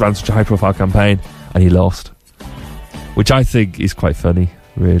he just ran such a high profile campaign, and he lost, which I think is quite funny,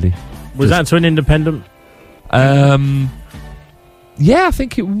 really. Was that to an independent? Yeah, I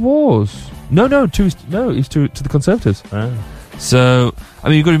think it was. No, it's to the Conservatives. Ah. So, I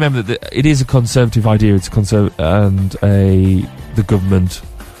mean, you've got to remember that it is a Conservative idea. It's the government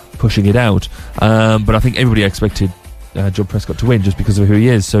pushing it out. But I think everybody expected John Prescott to win just because of who he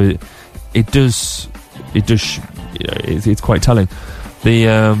is. So it's quite telling.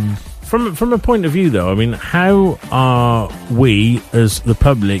 From a point of view, though, I mean, how are we as the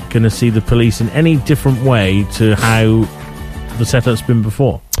public going to see the police in any different way to how the setup's been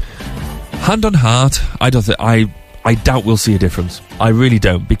before? Hand on heart, I doubt we'll see a difference. I really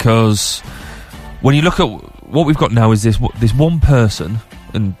don't, because when you look at what we've got now is this one person,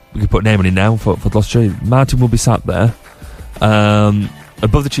 and we can put a name on it now for Gloucestershire. Martin will be sat there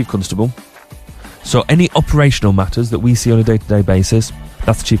above the Chief Constable. So any operational matters that we see on a day-to-day basis,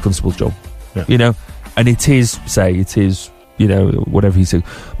 that's the Chief Constable's job. Yeah. You know, and it is, you know, whatever he's doing.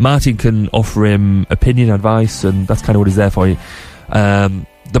 Martin can offer him opinion, advice, and that's kind of what he's there for.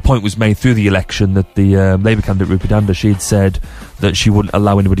 The point was made through the election that the Labour candidate Rupi Danda, she had said that she wouldn't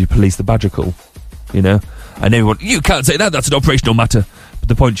allow anybody to police the Badger Call, you know, and everyone, you can't say that's an operational matter. But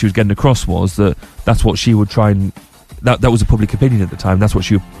the point she was getting across was that that's what she would try and that was a public opinion at the time. That's what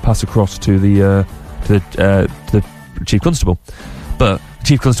she would pass across to the Chief Constable. But the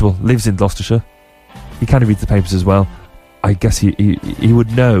Chief Constable lives in Gloucestershire. He kind of reads the papers as well. I guess he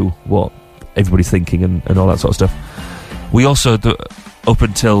would know what everybody's thinking and all that sort of stuff. We also, up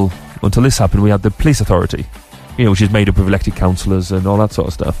until this happened, we had the police authority, you know, which is made up of elected councillors and all that sort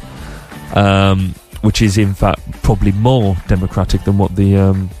of stuff, which is in fact probably more democratic than what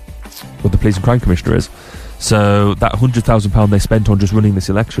the police and crime commissioner is. So that £100,000 they spent on just running this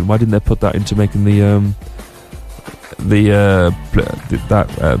election, why didn't they put that into making that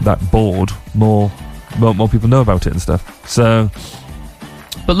board more people know about it and stuff? So,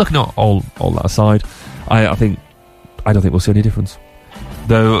 but looking at all that aside, I don't think we'll see any difference.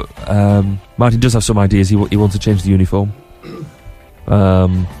 Though Martin does have some ideas. He wants to change the uniform.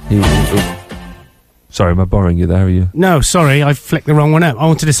 Sorry, am I borrowing you there? Are you? No, sorry, I flicked the wrong one up. I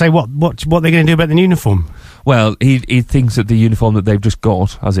wanted to say what they're going to do about the uniform. Well, he thinks that the uniform that they've just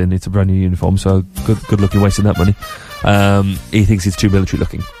got, as in it's a brand new uniform, so good luck in wasting that money. He thinks it's too military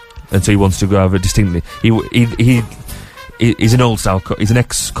looking, and so he wants to go over distinctly. He's an old style. He's an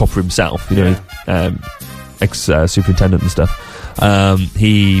ex-copper himself, you know, ex-superintendent and stuff.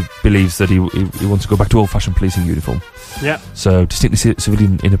 He believes that he wants to go back to old-fashioned policing uniform. Yeah. So distinctly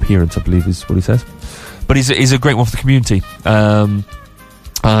civilian in appearance, I believe, is what he says. But he's a great one for the community.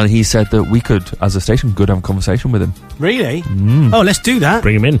 And he said that we could, as a station, go have a conversation with him. Really? Oh, let's do that.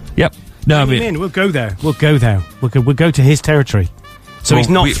 Bring him in. Yep. No, Bring him in. We'll go there. We'll go to his territory. So he's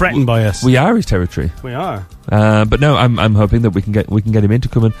not threatened by us. We are his territory. We are. But no, I'm hoping that we can get him in to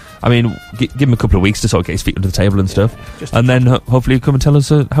come and, I mean, give him a couple of weeks to sort of get his feet under the table and stuff, and then hopefully he'll come and tell us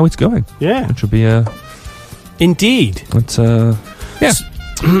how it's going. Yeah, which will be indeed. But yeah.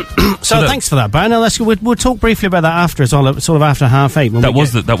 So thanks for that, Ben. Now we'll talk briefly about that after. It's all sort of after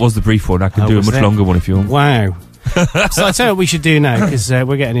 8:30. That was the brief one. I can do a much longer one if you want. Wow. So I tell you what we should do now, because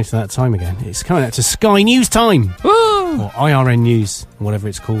we're getting into that time again. It's coming out to Sky News time. Or IRN News, whatever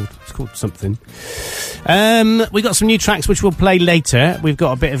it's called. It's called something. We got some new tracks which we'll play later. We've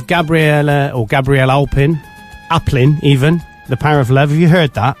got a bit of Gabrielle Aplin even, The Power of Love. Have you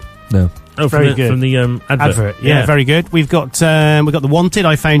heard that? No. Oh, very good. From the advert. Yeah, very good. We've got The Wanted,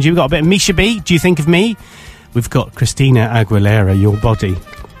 I Found You. We've got a bit of Misha B, Do You Think of Me? We've got Christina Aguilera, Your Body.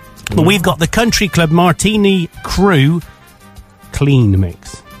 But we've got the Country Club Martini Crew Clean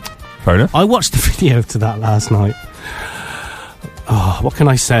Mix. Fair enough. I watched the video to that last night. Oh, what can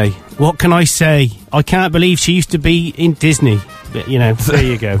I say? I can't believe she used to be in Disney. But, you know, there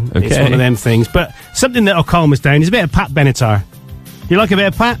you go. Okay. It's one of them things. But something that'll calm us down is a bit of Pat Benatar. You like a bit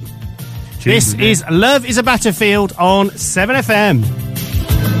of Pat? This is Love is a Battlefield on 7FM.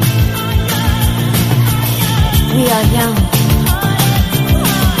 We are young,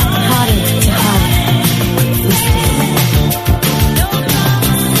 hearted to heart. We stand.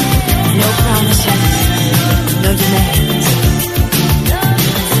 No promises, no demands.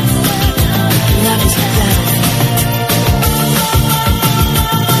 Love is a battlefield.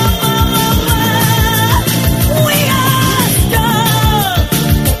 We are strong.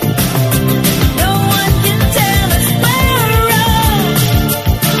 No one can tell us we're wrong.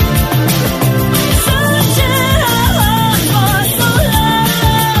 Searching our hearts for so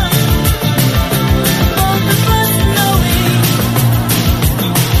long. Both of us knowing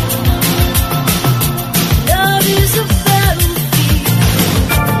love is a battle.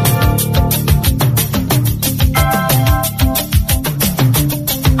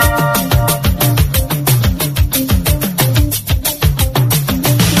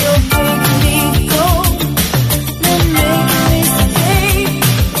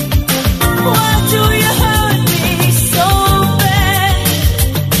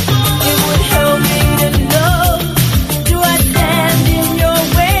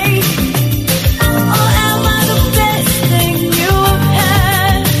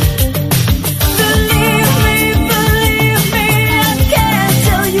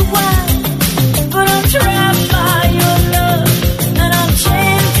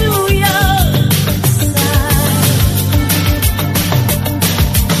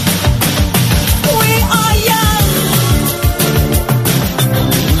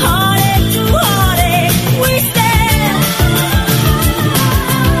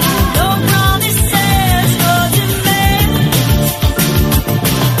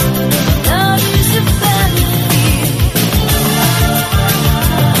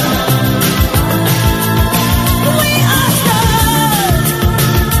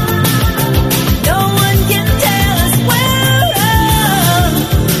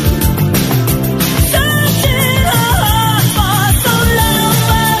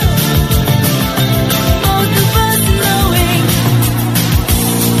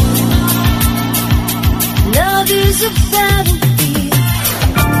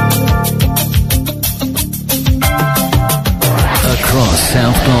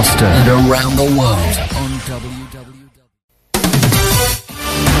 Manchester and around the world on www.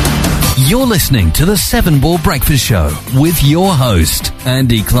 You're listening to the 7 Ball Breakfast Show with your host,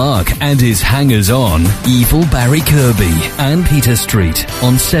 Andy Clark, and his hangers-on, Evil Barry Kirby and Peter Street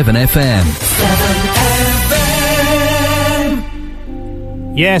on 7FM.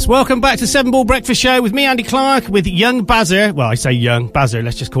 7FM. Yes, welcome back to 7 Ball Breakfast Show with me, Andy Clark, with young Bazzer. Well, I say young, Bazzer,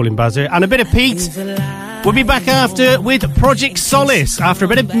 let's just call him Bazzer. And a bit of Pete. We'll be back after with Project Solace, after a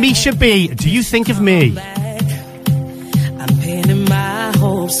bit of Misha B. Do you think of me? I'm pinning my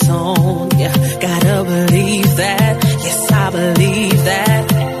hopes on, yeah, gotta believe that, yes, I believe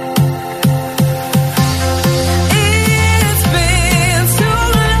that. It's been too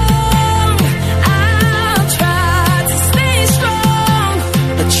long, I've tried to stay strong,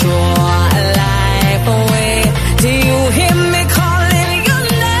 but you're life away. Do you hear me calling your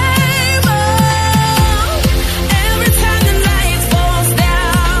name? Oh, every time the night falls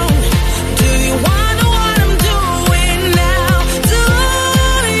down, do you wonder what I'm doing now? Do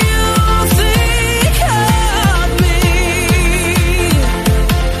you think of me?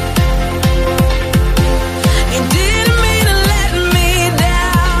 You didn't mean to let me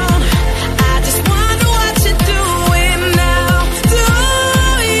down. I just wonder what you're doing now. Do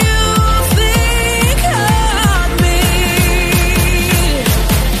you think of me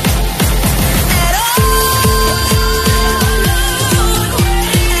at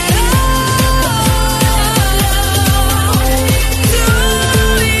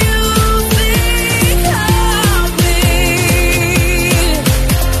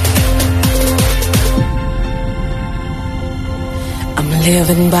I'm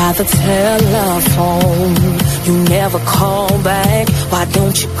living by the telephone. You never call back. Why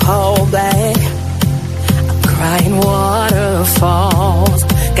don't you call back? I'm crying waterfalls.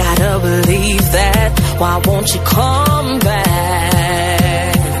 Gotta believe that. Why won't you come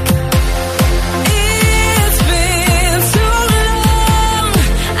back? It's been too long.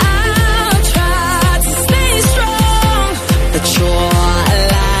 I've tried to stay strong, but you're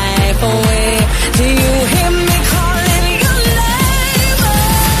life away. Do you hear me calling your name? Oh,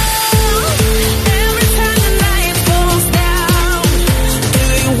 every time the night falls down, do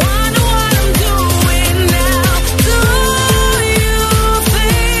you wonder what I'm doing now? Do you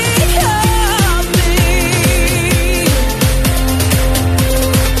think of me?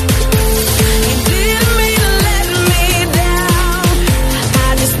 You didn't mean to let me down. I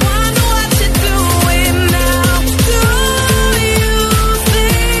just wonder what you're doing now. Do you think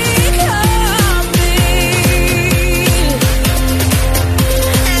of me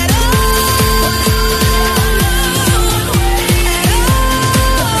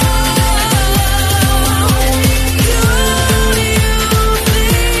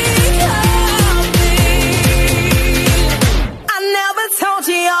I never told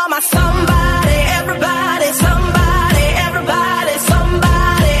you you're my somebody, everybody, somebody, everybody,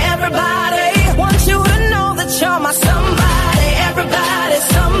 somebody, everybody. Want you to know that you're my somebody, everybody,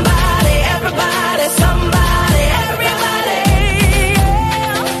 somebody, everybody, somebody, everybody.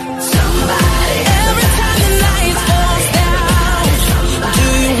 Somebody. Every time the night falls down, do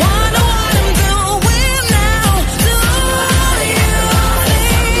you wonder what I'm doing now? Do you think?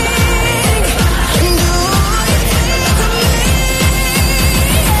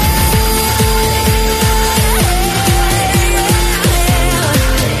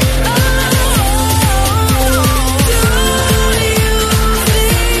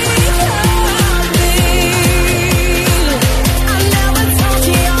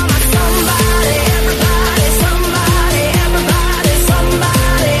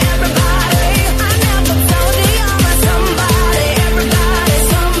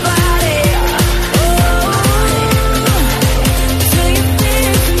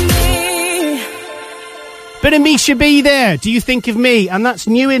 Bit of Misha B there. Do you think of me? And that's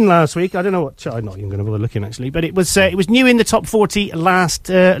new in last week. I don't know what. I'm not even going to bother looking actually, but it was new in the top 40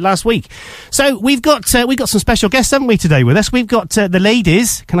 last week. So we've got some special guests, haven't we, today with us? We've got the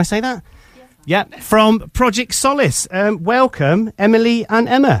ladies. Can I say that? Yeah. From Project Solace. Welcome, Emily and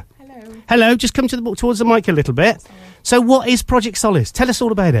Emma. Hello. Hello. Just come towards the mic a little bit. So, what is Project Solace? Tell us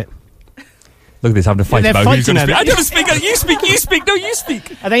all about it. Look at this, having a fight They're about who's fighting going to at speak. it. I never speak. You speak. You speak. No, you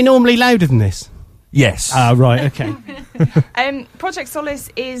speak. Are they normally louder than this? Yes. Ah, right. Okay. Project Solace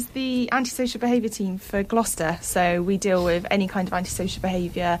is the antisocial behaviour team for Gloucester. So we deal with any kind of antisocial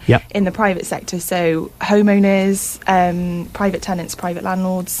behaviour in the private sector. So homeowners, private tenants, private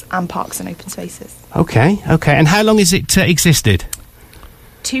landlords, and parks and open spaces. Okay. And how long has it existed?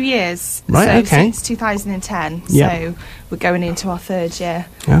 2 years. Right, so okay. since 2010. Yep. So we're going into our third year.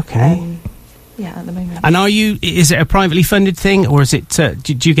 Okay. Yeah, at the moment. And is it a privately funded thing, or is it, how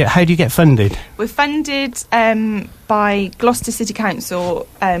do you get funded? We're funded by Gloucester City Council,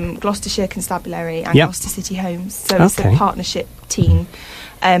 Gloucestershire Constabulary and Gloucester City Homes. So it's a partnership team.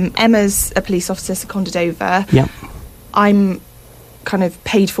 Emma's a police officer seconded over. Yep. I'm kind of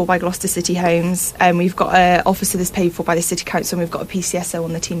paid for by Gloucester City Homes, and we've got an officer that's paid for by the City Council, and we've got a PCSO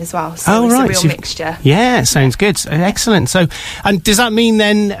on the team as well. So it's a real mixture. Yeah, sounds good. Excellent. So, and does that mean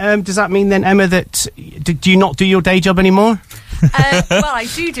then, Emma, that do you not do your day job anymore? Well, I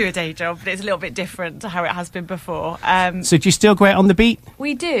do a day job, but it's a little bit different to how it has been before. So do you still go out on the beat?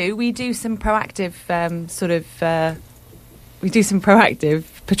 We do some proactive we do some proactive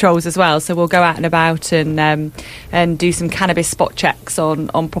patrols as well. So we'll go out and about and do some cannabis spot checks on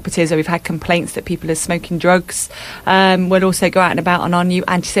properties where we've had complaints that people are smoking drugs. We'll also go out and about on our new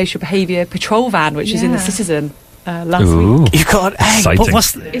antisocial behaviour patrol van, which is in the Citizen. Last week. You've got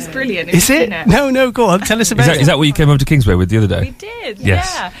it's brilliant. Is it? No, go on. Tell us about it. Is that what you came over to Kingsway with the other day? We did.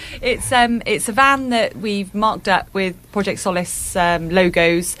 Yes. Yeah. It's a van that we've marked up with Project Solace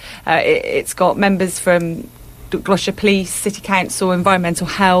logos. It's got members from Gloucester Police, City Council, Environmental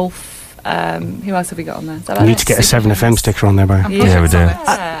Health. Who else have we got on there? We need to get a 7FM sticker on there, Barry. Yeah, we do.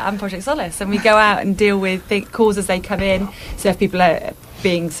 And Project Solace, and we go out and deal with calls as they come in. So if people are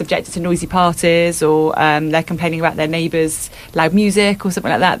being subjected to noisy parties, or they're complaining about their neighbours' loud music or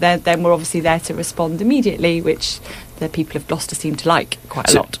something like that, then we're obviously there to respond immediately, which the people of Gloucester seem to like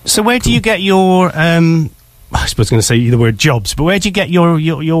quite a lot. So where do you get your I suppose I'm going to say the word jobs, but where do you get your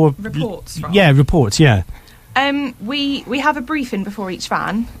reports from? Yeah, reports. Yeah. We have a briefing before each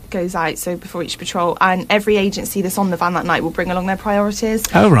van goes out, so before each patrol, and every agency that's on the van that night will bring along their priorities.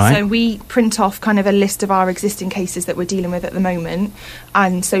 Oh, right. So we print off kind of a list of our existing cases that we're dealing with at the moment,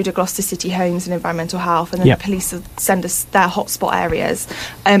 and so do Gloucester City Homes and Environmental Health, and then the police will send us their hotspot areas.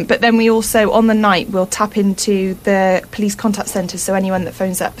 But then we also, on the night, will tap into the police contact centre, so anyone that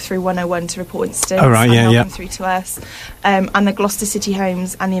phones up through 101 to report incidents, them through to us, and the Gloucester City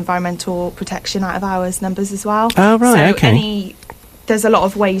Homes and the Environmental Protection out of hours numbers as well. Oh, right, so there's a lot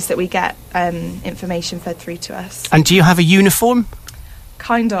of ways that we get information fed through to us. And do you have a uniform?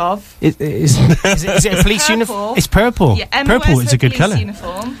 Kind of. Is it a police uniform? It's purple. Yeah, Emma purple wears is a good colour.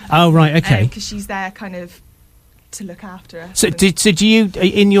 Uniform. Oh, right, okay. Because she's there kind of to look after us. So do you,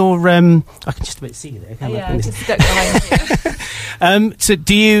 in your... I can just about see you there, can't I? Just stuck behind you. So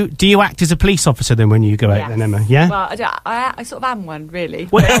do you act as a police officer then when you go out then, Emma? Yeah? Well, I sort of am one, really.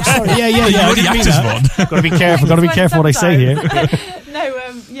 Well, sorry, yeah. You already act as one. Got to be careful what I say here.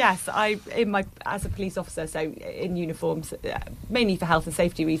 No, yes, as a police officer, so in uniforms, mainly for health and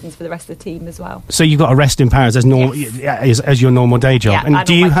safety reasons for the rest of the team as well. So you've got arresting powers as as your normal day job. Yeah, and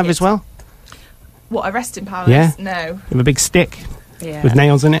do you have as well? What, arresting powers? Yeah. No. With a big stick? Yeah. With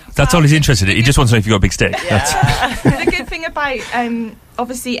nails in it? That's all he's interested in. He just wants to know if you've got a big stick. Yeah. The good thing about,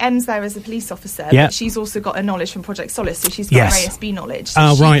 obviously, Em's there as a police officer, but she's also got a knowledge from Project Solace, so she's got her ASB knowledge.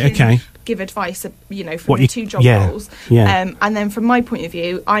 So she can give advice, from the two job roles. Yeah. And then from my point of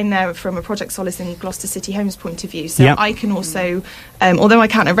view, I'm there from a Project Solace and Gloucester City Homes point of view. So I can also, although I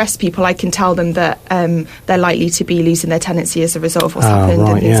can't arrest people, I can tell them that they're likely to be losing their tenancy as a result of what's happened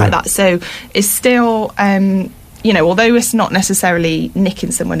and things like that. So it's still... although it's not necessarily nicking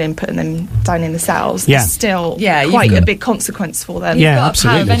someone in, putting them down in the cells, it's still quite a big consequence for them. You've got a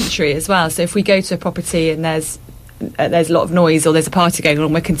power of entry as well. So if we go to a property and there's a lot of noise or there's a party going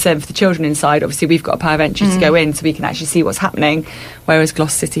on, we're concerned for the children inside. Obviously, we've got a power of entry to go in so we can actually see what's happening, whereas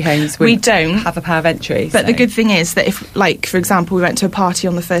Gloucester City Homes, we don't have a power of entry. But the good thing is that if, like, for example, we went to a party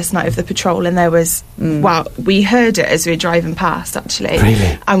on the first night of the patrol and there was, we heard it as we were driving past, actually.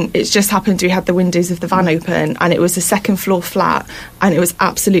 Really? And it just happened we had the windows of the van open and it was a second floor flat and it was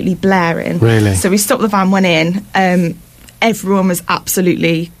absolutely blaring. Really? So we stopped the van, went in, everyone was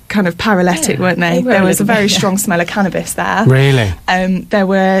absolutely kind of paralytic, weren't they? There was a very strong smell of cannabis there. Really? There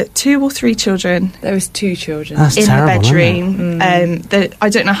were 2 or 3 children. There was 2 children That's in terrible, the bedroom. I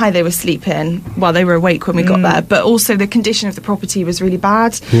don't know how they were sleeping. Well, they were awake when we got there, but also the condition of the property was really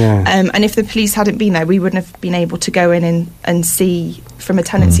bad. Yeah. And if the police hadn't been there, we wouldn't have been able to go in and see from a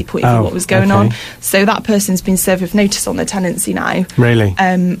tenancy point of view what was going on. So that person's been served with notice on their tenancy now. Really?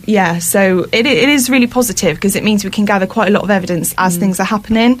 So it is really positive because it means we can gather quite a lot of evidence as things are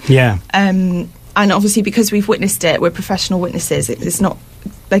happening. Yeah. And obviously because we've witnessed it, we're professional witnesses. It's not,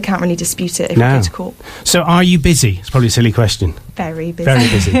 they can't really dispute it if we go to court. So are you busy? It's probably a silly question. Very busy. Very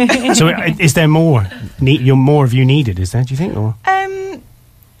busy. So is there more? More of you needed, is there, do you think? Or are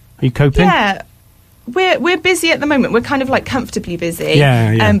you coping? Yeah. We're busy at the moment. We're kind of like comfortably busy.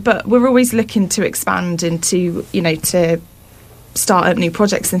 Yeah. But we're always looking to expand into, to start up new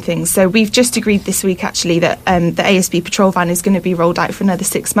projects and things. So we've just agreed this week actually that the ASB patrol van is going to be rolled out for another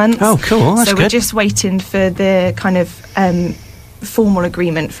 6 months. Oh, cool. That's so good. we're just waiting for the kind of formal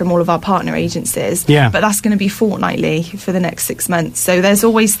agreement from all of our partner agencies. Yeah. But that's going to be fortnightly for the next 6 months. So there's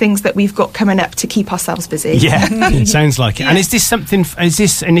always things that we've got coming up to keep ourselves busy. Yeah, it sounds like it. And is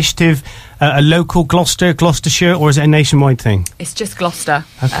this initiative a local Gloucestershire, or is it a nationwide thing? It's just Gloucester.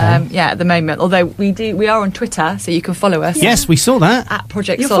 Okay. At the moment. Although we are on Twitter, so you can follow us. Yes, we saw that. At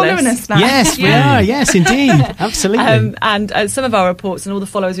Project You're Solace. following us now. Yes, we are. Yes, indeed. Absolutely. And some of our reports and all the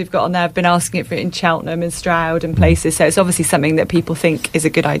followers we've got on there have been asking it for it in Cheltenham and Stroud and places. So it's obviously something that people think is a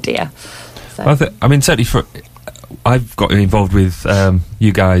good idea. So. I mean, certainly I've got involved with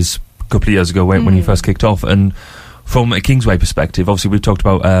you guys a couple of years ago when you first kicked off, and from a Kingsway perspective, obviously we've talked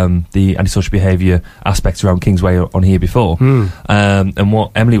about the antisocial behaviour aspects around Kingsway on here before, and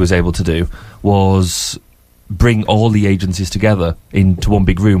what Emily was able to do was bring all the agencies together into one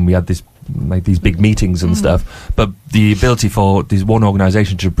big room. We had these big meetings and stuff, but the ability for this one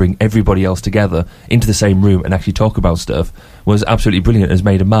organisation to bring everybody else together into the same room and actually talk about stuff was absolutely brilliant. It has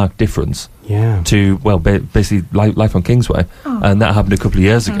made a marked difference to, well, basically life on Kingsway. And that happened a couple of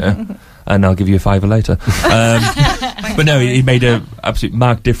years ago. And I'll give you a $5 later. But no, it made an absolute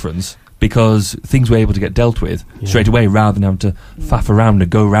marked difference, because things were able to get dealt with straight away, rather than having to faff around and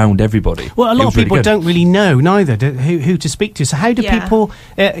go around everybody. Well, a lot of people don't really know neither who to speak to. So how do people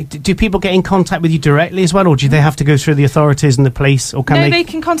get in contact with you directly as well, or do they have to go through the authorities and the police, or can they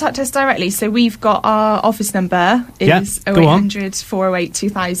can contact us directly. So we've got our office number is 0800 408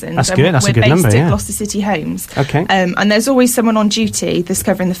 2000. That's good. That's a good number. We're based at Gloucester City Homes. Okay. And there's always someone on duty that's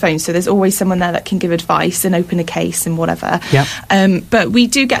covering the phone. So there's always someone there that can give advice and open a case and whatever. Yeah. But we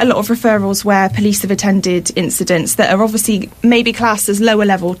do get a lot of referrals where police have attended incidents that are obviously maybe classed as lower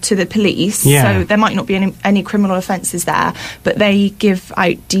level to the police, so there might not be any criminal offences there, but they give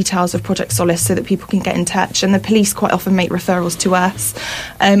out details of Project Solace so that people can get in touch, and the police quite often make referrals to us.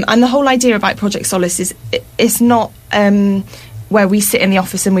 And the whole idea about Project Solace is it's not where we sit in the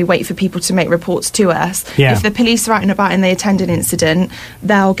office and we wait for people to make reports to us. If the police are out and about and they attend an incident,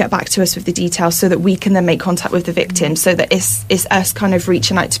 they'll get back to us with the details so that we can then make contact with the victim, so that it's us kind of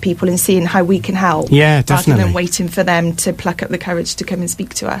reaching out to people and seeing how we can help, rather than waiting for them to pluck up the courage to come and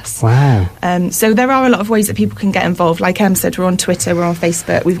speak to us. Wow. So there are a lot of ways that people can get involved. Like Em said, we're on Twitter, we're on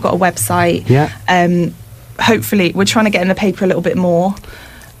Facebook, we've got a website. Hopefully we're trying to get in the paper a little bit more.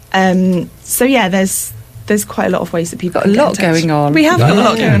 There's quite a lot of ways that people can get in touch. Going on. We have got a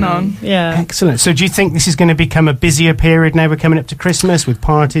lot going on. Yeah. Excellent. So do you think this is going to become a busier period now we're coming up to Christmas, with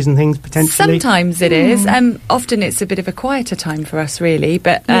parties and things potentially? Sometimes it is. Often it's a bit of a quieter time for us, really.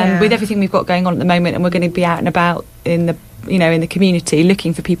 But with everything we've got going on at the moment, and we're going to be out and about in the community,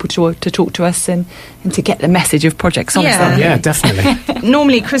 looking for people to talk to us and to get the message of Project Solace. Yeah, definitely.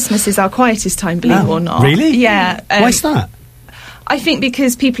 Normally Christmas is our quietest time, believe it or not. Really? Yeah. Why's that? I think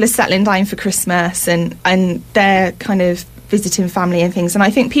because people are settling down for Christmas and they're kind of visiting family and things, and I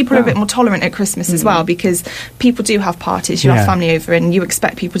think people are a bit more tolerant at Christmas as well, because people do have parties, you have family over, and you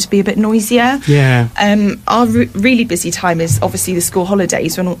expect people to be a bit noisier. Our really busy time is obviously the school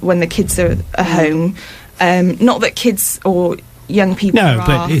holidays, when the kids are home. Not that kids or young people are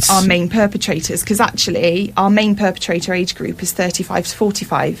our main perpetrators, because actually our main perpetrator age group is 35 to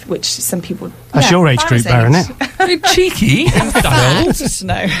 45, which some people... That's your age group, Baron, isn't it? Very cheeky.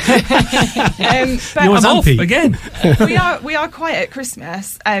 No. Yours off again. we are quiet at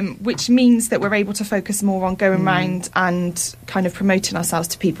Christmas, which means that we're able to focus more on going round and kind of promoting ourselves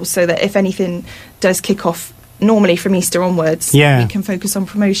to people, so that if anything does kick off normally from Easter onwards, we can focus on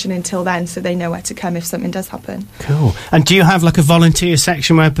promotion until then, so they know where to come if something does happen. Cool. And do you have like a volunteer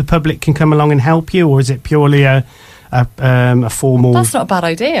section where the public can come along and help you, or is it purely a formal... That's not a bad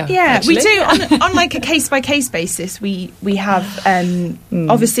idea. Yeah, actually. we do on like a case-by-case basis. We have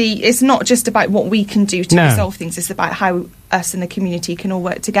obviously it's not just about what we can do to resolve things, it's about how us and the community can all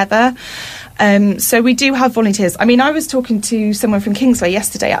work together. So we do have volunteers. I mean, I was talking to someone from Kingsway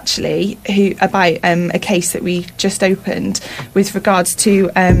yesterday actually about a case that we just opened with regards to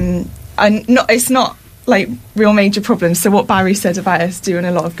it's not like real major problems. So what Barry said about us doing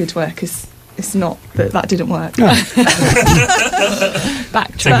a lot of good work is... It's not that didn't work. No. Take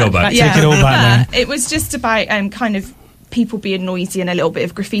it all back. Take it all back then. It was just about kind of people being noisy and a little bit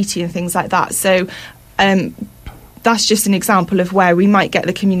of graffiti and things like that. So that's just an example of where we might get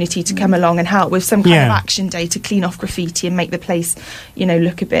the community to come along and help with some kind of action day to clean off graffiti and make the place,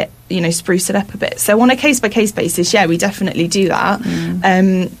 look a bit, spruce it up a bit. So on a case-by-case basis, we definitely do that.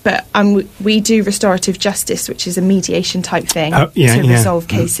 But we do restorative justice, which is a mediation type thing to resolve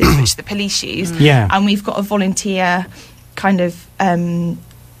cases which the police use. And we've got a volunteer kind of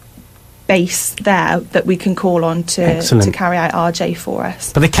base there that we can call on to Excellent. carry out RJ for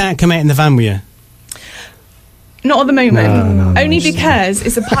us. But they can't come out in the van with you? Not at the moment, No, only because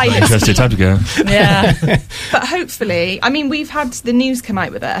it's a pilot. Interesting, time to go. Yeah, but hopefully, I mean, we've had the news come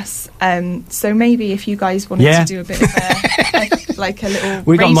out with us, so maybe if you guys wanted to do a bit of a little,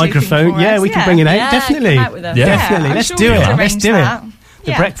 we got a radio microphone. thing for Yeah, us. we can bring it out. Yeah, Definitely, come out with us. definitely. I'm Let's sure do we it. can Let's arrange do that. it.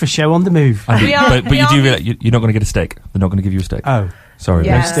 The breakfast show on the move. But We are- you we do are- realise you're not going to get a steak. They're not going to give you a steak. Oh, sorry.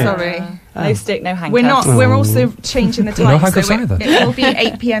 Yeah, mate. sorry. No stick, no handcuffs. We're not. We're also changing the time. No handcuffs so either. it will be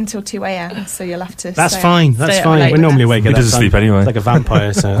 8 p.m. till 2 a.m. So you'll have to. That's stay fine. up- That's stay up fine. late We're with normally us. awake. He at that doesn't time. sleep anyway. It's like a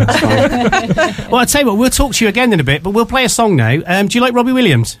vampire, so that's fine. Well, I'll tell you what. We'll talk to you again in a bit, but we'll play a song now. Do you like Robbie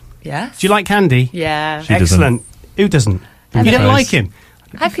Williams? Yes. Do you like Candy? Yeah. She doesn't. Excellent. Who doesn't? You don't like him?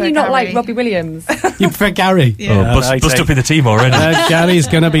 How can you not like Robbie Williams? You prefer Gary? Bust up in the team already. Gary's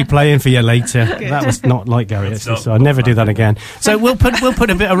going to be playing for you later. That was not like Gary, actually, so I'll never do that again. So we'll put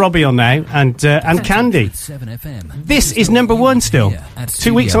a bit of Robbie on now, and Candy. 7FM. This is number one still. At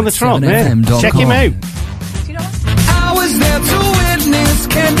 2 weeks on the trot. Yeah. 7fm.com. Check him out. I was there to witness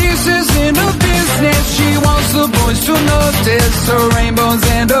Candice is in her business. She wants the boys to notice her rainbows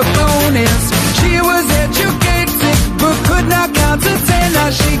and her bonus. She was educated but could not count to 10. Now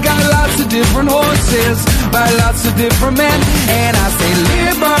she got lots of different horses by lots of different men. And I say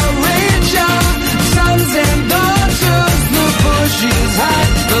liberate your sons and daughters. The bush is high,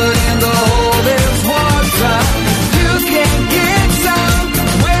 but in the hole there's water. You can get some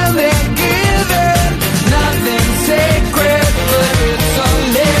when they're given. Nothing sacred, but it's a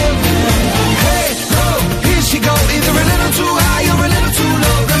living. Hey, ho, here she go. Either a little too high or a little too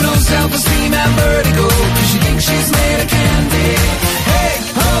low. Got no self-esteem and vertigo, 'cause she thinks she's made of candy. Hey,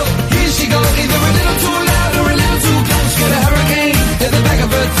 ho, here she go. Either a little too loud or a little too close. Get a hurricane in the back of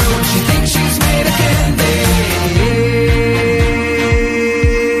her throat. She thinks she's made of candy.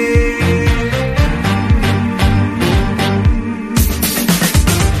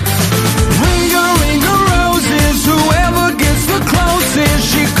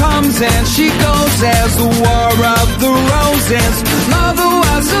 And she goes as the war of the roses. Mother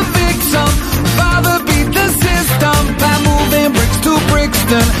was a victim, father beat the system by moving bricks to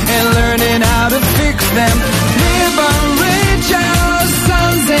Brixton and learning how to fix them. Liberate your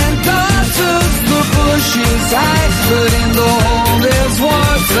sons and daughters. The bush is high, but in the hole there's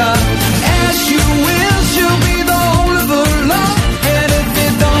water. As you will, she'll be the whole of the law. And if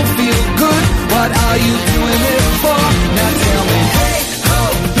it don't feel good, what are you doing it for? Now tell me, hey,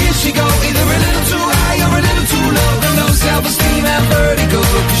 she go either a little too high or a little too low. Got no self-esteem and vertigo,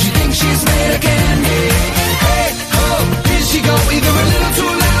 'cause she thinks she's made of candy. Hey, ho, here she go either a little too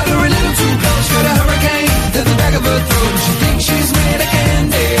loud or a little too close. Got a hurricane at the back of her throat. She thinks she's made of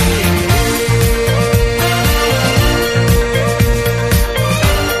candy.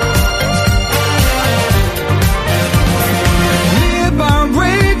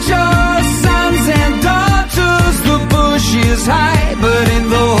 Liberate your sons and daughters. The bush is high, but in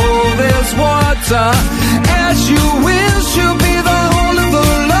the hole there's water. As you will, she'll be the whole of the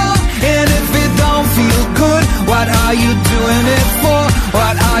law. And if it don't feel good, what are you doing it for?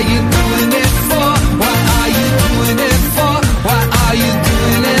 What are you doing it for? What are you doing it for? What are you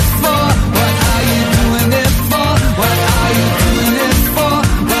doing it for? What are you doing it for? What are you doing it for?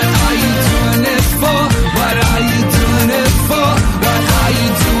 What are you doing it for? What are you doing it for? What are you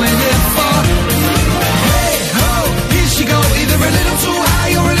doing it for? Hey ho, here she go, either a little too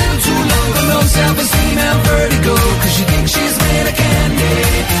high or a little too low. Got no self-esteem and vertigo, 'cause she thinks she's made of candy.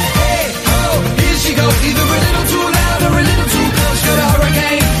 Hey ho, here she go, either a little too loud or a little too close. Got a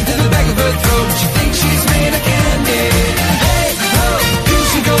hurricane in the back of her throat. She thinks she's made of candy. Hey ho, here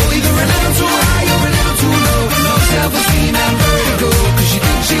she go, either a little too high or a little too low. Got no self-esteem and vertigo, 'cause she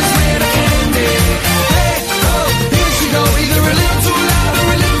thinks she's made of candy. Hey ho, here she go, either a little too loud or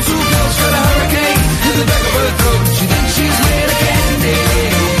a little too close. Got a hurricane in the back of her throat. She thinks she's made of candy.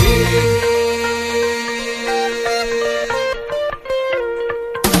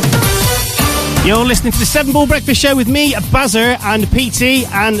 You're listening to the 7 Ball Breakfast Show with me, Buzzer, and PT,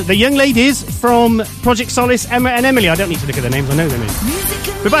 and the young ladies from Project Solace, Emma and Emily. I don't need to look at their names, I know their names.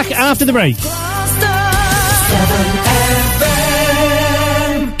 We're back after the break.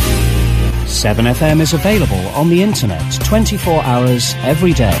 7FM is available on the internet 24 hours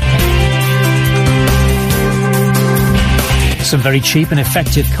every day. Some very cheap and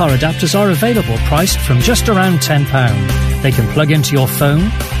effective car adapters are available, priced from just around £10. They can plug into your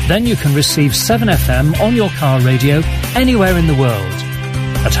phone, then you can receive 7FM on your car radio anywhere in the world.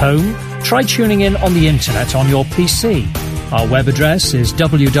 At home, try tuning in on the internet on your PC. Our web address is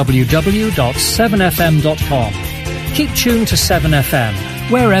www.7fm.com. Keep tuned to 7FM,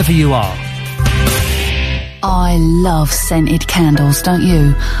 wherever you are. I love scented candles, don't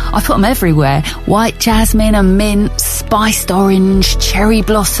you? I put them everywhere. White jasmine and mint, spiced orange, cherry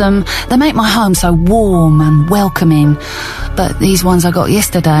blossom. They make my home so warm and welcoming. But these ones I got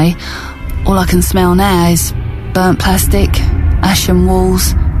yesterday, all I can smell now is burnt plastic, ashen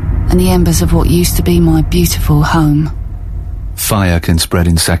walls, and the embers of what used to be my beautiful home. Fire can spread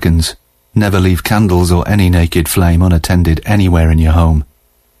in seconds. Never leave candles or any naked flame unattended anywhere in your home.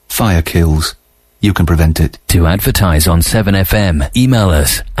 Fire kills. You can prevent it. To advertise on 7FM, email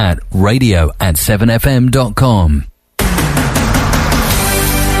us at radio@7fm.com.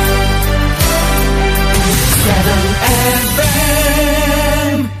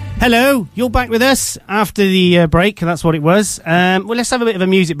 Hello, you're back with us after the break, and that's what it was. Well, let's have a bit of a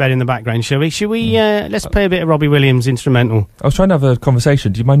music bed in the background, shall we? Let's play a bit of Robbie Williams instrumental. I was trying to have a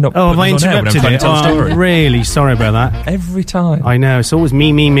conversation. Do you mind not have I putting us on air when I'm interrupted trying it? to tell a story? I'm really sorry about that. Every time. I know, it's always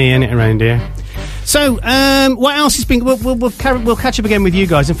me, innit, around here. So, what else has been... We'll catch up again with you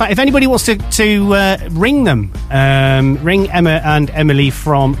guys. In fact, if anybody wants to ring them, ring Emma and Emily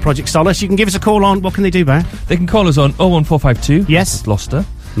from Project Solace, you can give us a call on... What can they do, Bear? They can call us on 01452. Yes. Gloucester.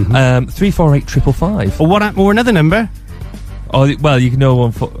 348 555. Or another number. Oh, well, you can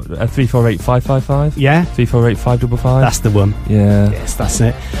know 348 555. Yeah. 348 555. That's the one. Yeah. Yes, that's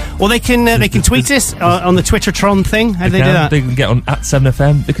it. Or they can tweet us on the Twittertron thing. How do they do that? They can get on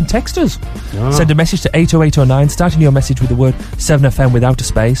 @7FM. They can text us. Oh. Send a message to 80809, starting your message with the word 7FM without a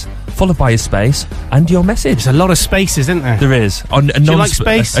space, followed by a space, and your message. There's a lot of spaces, isn't there? There is. Do you like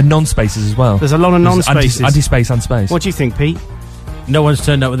space? And non-spaces as well. There's a lot of non-spaces. Anti-space and space. What do you think, Pete? No one's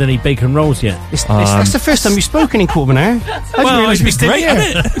turned up with any bacon rolls yet. That's the first time you've spoken in quarter of an hour. Well, it's been great,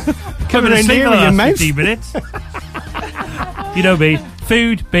 hasn't it? Coming in here with your mouth. 15 minutes. You know me.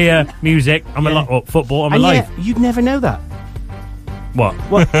 Food, beer, music. I'm a lot football. I'm alive. Yeah, you'd never know that. What?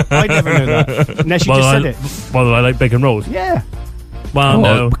 I'd never know that. Unless you just said it. Well, I like bacon rolls. Yeah. Well,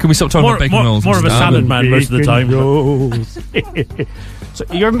 no. Can we stop talking about bacon rolls? More of a salad man most of the time. So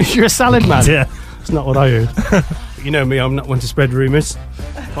you're a salad man? Yeah. That's not what I heard. You know me, I'm not one to spread rumours.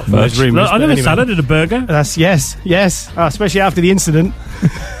 Rumours. I know a salad and a burger. That's yes. Especially after the incident.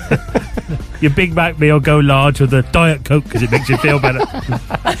 Your Big Mac meal go large with a Diet Coke because it makes you feel better.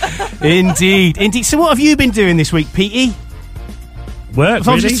 Indeed. So what have you been doing this week, Petey? Work, If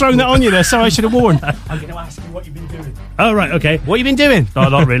I was just throwing that on you there, sorry, I should have warned. I'm going to ask you what you've been doing. Oh, right, okay. What you been doing? No,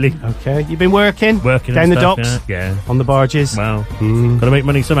 not really. Okay, you've been working? Working down and the stuff, docks? Yeah. On the barges? Well, got to make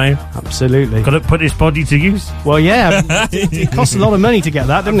money somehow. Absolutely. Got to put this body to use. Well, yeah. it costs a lot of money to get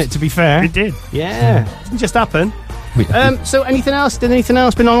that, doesn't it, to be fair? It did. Yeah. Didn't just happen. So anything else? Did anything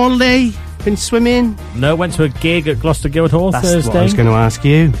else? Been on holiday? Been swimming? No, went to a gig at Gloucester Guildhall Thursday. That's what I was going to ask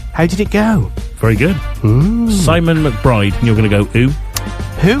you. How did it go? Very good. Simon McBride. And you're going to go, who?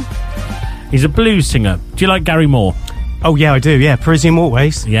 Who? He's a blues singer. Do you like Gary Moore? Oh, yeah, I do, yeah. Parisian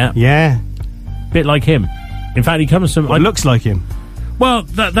Waterways. Yeah. Yeah. Bit like him. In fact, he comes from... looks like him. Well,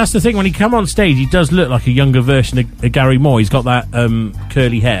 that's the thing. When he come on stage, he does look like a younger version of Gary Moore. He's got that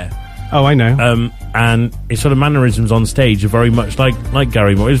curly hair. Oh, I know. And his sort of mannerisms on stage are very much like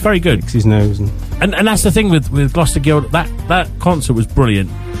Gary Moore. It was very good. Licks his nose. And that's the thing with Gloucester Guild. That concert was brilliant.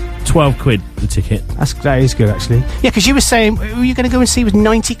 12 quid the ticket. That is good, actually. Yeah, because you were saying, were you going to go and see was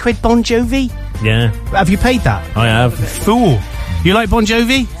 90 quid Bon Jovi? Yeah. Have you paid that? I have. Fool. You like Bon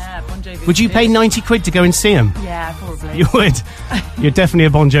Jovi? Yeah, Bon Jovi. Would you pay 90 quid to go and see him? Yeah, probably. You would? You're definitely a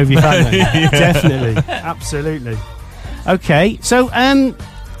Bon Jovi fan then. Yeah. Definitely. Absolutely. Okay, so, have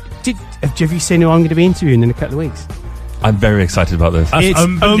you seen who I'm going to be interviewing in a couple of weeks? I'm very excited about this. It's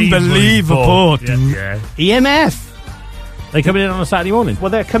unbelievable. Yeah. EMF. They coming in on a Saturday morning? Well,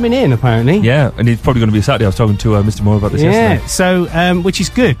 they're coming in, apparently. Yeah, and it's probably going to be a Saturday. I was talking to Mr. Moore about this yesterday. So, which is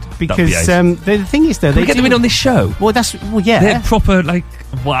good, because the thing is, though... Can we get them in on this show? Well, yeah. They're proper,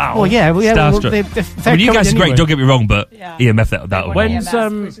 wow. Well, yeah. Starstruck. I mean, you guys are great, don't get me wrong, but EMF, that'll... When's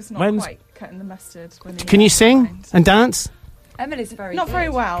quite cutting the mustard. Can you sing and dance? Emily's Not very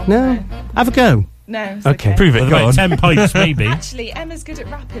well. No. Have a go. No. It's Okay. Prove it. Go on. 10 pints, maybe. Actually, Emma's good at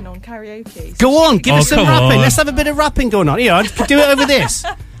rapping on karaoke. Go on, give us some come rapping. on. Let's have a bit of rapping going on. Here, do it over this.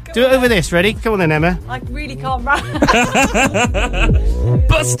 Do it over this. Ready? Come on then, Emma. I really can't rap.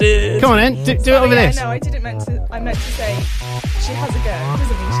 Busted. Come on then. Do it over this. No, I meant to say she has a go.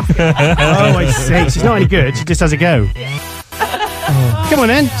 Doesn't mean she's good. Oh, I see. She's not any good. She just has a go. Come on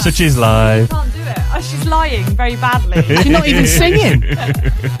then. Such is life. I can't do it. She's lying very badly. You're not even singing.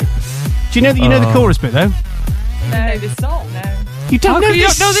 Do you know the chorus bit though? No, this song. No. You don't know you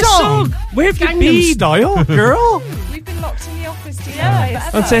this don't know this song? Where have you Gangnam been? Style, girl. We've been locked in the office together.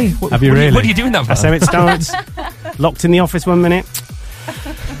 Yeah, I'd say, Have you really? What are you doing that for? That's how it starts. Locked in the office 1 minute.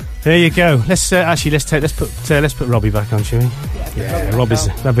 There you go. Let's put Robbie back on, shall we? Yeah, Robbie's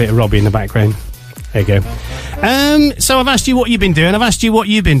a bit of Robbie in the background. There you go. So I've asked you what you've been doing. I've asked you what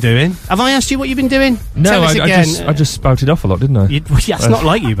you've been doing. Have I asked you what you've been doing? No, Tell us again. I just spouted off a lot, didn't I? It's not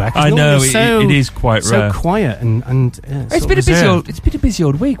like you back. I know it is quite rare. So quiet and it's been a busy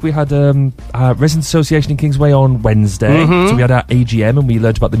old week. We had our Residents Association in Kingsway on Wednesday, so we had our AGM and we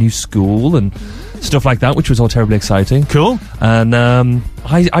learned about the new school and stuff like that, which was all terribly exciting. Cool. And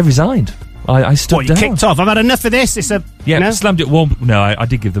I resigned. I stood down. You kicked off. I've had enough of this. It's a slammed it warm. No, I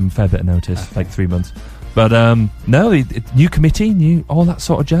did give them a fair bit of notice, like 3 months. But no, new committee, all that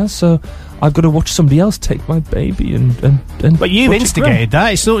sort of jazz. So I've got to watch somebody else take my baby and But you instigated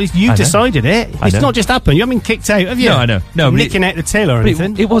that. It's not. You decided it. It's not just happened. You haven't been kicked out, have you? No, I know. No, nicking out the tail or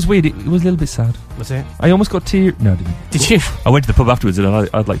anything. It was weird. It was a little bit sad. Was it? I almost got tear. No, I didn't. Did you? I went to the pub afterwards and I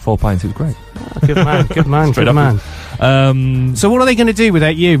had like 4 pints. It was great. Good man. Good man. Good man. So what are they going to do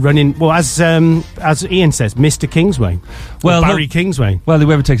without you running? Well, as Ian says, Mr. Kingsway. Well, Barry Kingsway. Well,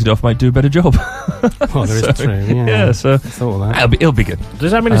 whoever takes it off might do a better job. Oh, there is true. Yeah. So it'll be good.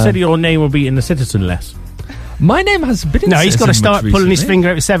 Does that mean that your name will be in the Citizen less? My name has been in No, he's got to start pulling his recently. finger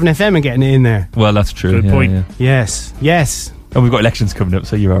out with 7FM and getting it in there. Well, that's true. Good point. Yeah. Yes. And we've got elections coming up,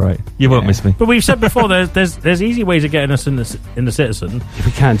 so you're all right. You won't miss me. But we've said before, there's easy ways of getting us in the Citizen.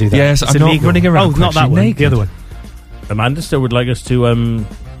 We can't do that. Yes, It's I'm not illegal. running around. Oh, not that one. naked. The other one. Amanda still would like us to do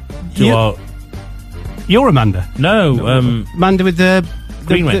You- our... You're Amanda. No, Amanda with the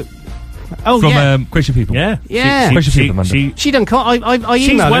Greenway. From Christian People. Yeah. Yeah. Christian People, Amanda. She done. I She's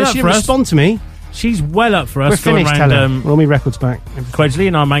emailed well her. up She for didn't us. respond to me. She's well up for us. We're finished. Going Tell around, her. Roll me records back. Quedgley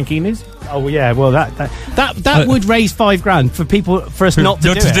and our mankinis. Oh yeah. Well, that would raise $5,000 for people for us not to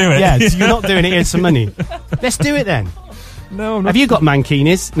Not do to it. do it. Yeah. So you're not doing it. Here's some money. Let's do it then. No, I'm not. Have you got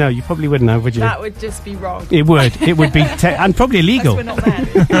mankinis? No, you probably wouldn't have, would you? That would just be wrong. It would. It would be and probably illegal. We're not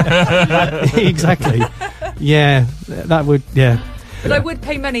men. Exactly. Yeah. That would. Yeah. But I would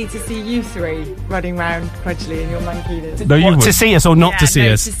pay money to see you three running round Quedgley in your mankinas. No, you What, to would. see us or not to see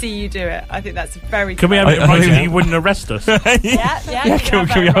us? to see you do it. I think that's very. Can we have it in writing that you wouldn't arrest us? Yeah, Yeah, can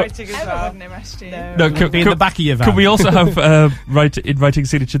can we have have- writing as well. I wouldn't arrest you. No, Be in the back of your van. Could we also have in writing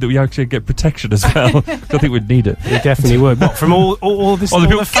signature that we actually get protection as well? I think we'd need it. We definitely would. What, from all this, All the all people,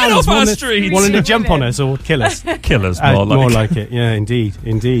 the "Get fans off our wanting to- streets!" wanting to jump on us or kill us? Killers, More more like it. Yeah,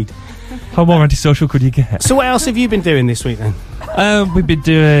 indeed. How more antisocial could you get? So what else have you been doing this week then? We've been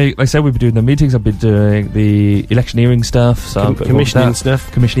doing, like I said, we've been doing the meetings. I've been doing the electioneering stuff, so I'm putting Commissioning that-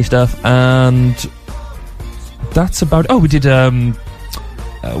 stuff. commissioning stuff, and that's about. Oh, we did.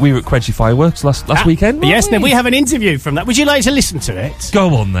 We were at Quedgley Fireworks last weekend. weren't Yes, then we have an interview from that. Would you like to listen to it?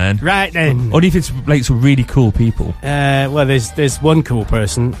 Go on then. Right then. Only if it's like some really cool people. Well, there's one cool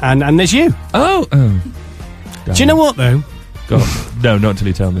person, and there's you. Oh. Do you know what though? Go on. No, not until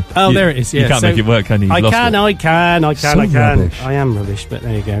you tell me. Oh, You- there it is. Yeah, You can't so make it work, can you? You've I lost can. it. So rubbish. I am rubbish, but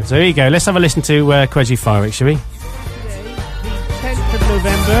there you go. So here you go. Let's have a listen to Quedgley Fireworks, shall we? 10th of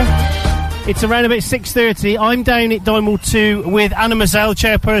November. It's around about 6:30. I'm down at Dimewell 2 with Anna Mazel,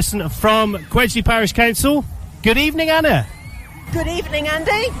 chairperson from Quedgley Parish Council. Good evening, Anna. Good evening,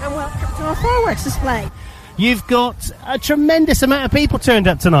 Andy, and welcome to our fireworks display. You've got a tremendous amount of people turned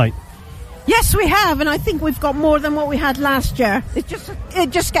up tonight. Yes, we have, and I think we've got more than what we had last year.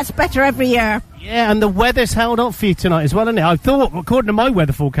 It just gets better every year. Yeah, and the weather's held up for you tonight as well, isn't it? I thought, according to my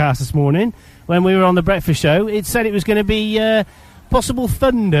weather forecast this morning, when we were on the breakfast show, it said it was going to be possible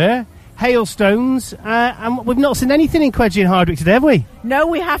thunder, hailstones, and we've not seen anything in Quedgley and Hardwick today, have we? No,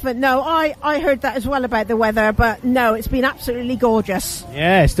 we haven't. No, I heard that as well about the weather, but no, it's been absolutely gorgeous.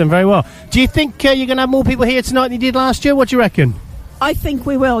 Yeah, it's done very well. Do you think you're going to have more people here tonight than you did last year? What do you reckon? I think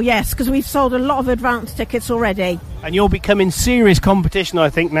we will, yes, because we've sold a lot of advance tickets already. And you're becoming serious competition,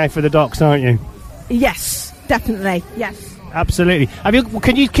 I think, now for the docks, aren't you? Yes, definitely, yes. Absolutely.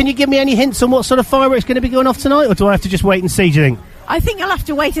 Can you give me any hints on what sort of fireworks going to be going off tonight, or do I have to just wait and see, do you think? I think I'll have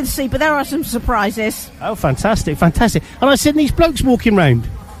to wait and see, but there are some surprises. Oh, fantastic. And I said these blokes walking round.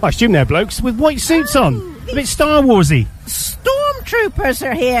 I assume they're blokes with white suits on. A bit Star Warsy. Stormtroopers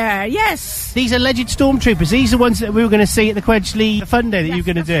are here, yes. These alleged stormtroopers, these are ones that we were going to see at the Quedgley Fun Day that you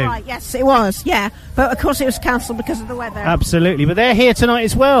were going to do. Right, yes, it was, yeah. But of course it was cancelled because of the weather. Absolutely, but they're here tonight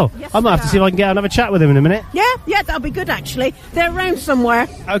as well. Yes, I might have to see if I can get another chat with them in a minute. Yeah, that'll be good actually. They're around somewhere.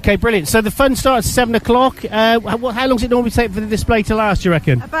 Okay, brilliant. So the fun starts at 7 o'clock. How long does it normally take for the display to last, you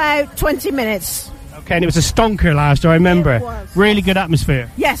reckon? About 20 minutes. Okay, and it was a stonker last year, I remember. It was. Really good atmosphere.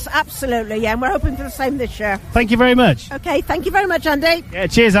 Yes, absolutely, yeah, and we're hoping for the same this year. Thank you very much. Okay, thank you very much, Andy. Yeah,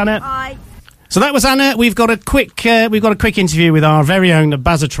 cheers, Anna. Bye. So that was Anna. We've got a quick interview with our very own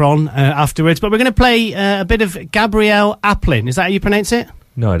Bazatron afterwards, but we're going to play a bit of Gabrielle Aplin. Is that how you pronounce it?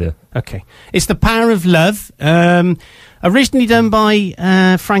 No idea. Okay. It's The Power of Love. Originally done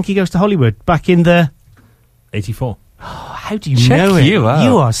by Frankie Goes to Hollywood back in the 84. Oh, how do you know it? You out.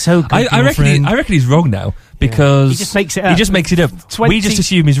 You are so good. I reckon he's wrong now because he just makes it up. He just makes it up. 20 We just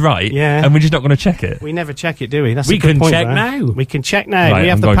assume he's right, and we're just not going to check it. We never check it, do we? That's We a good can point, check right? now. We can check now. Right, we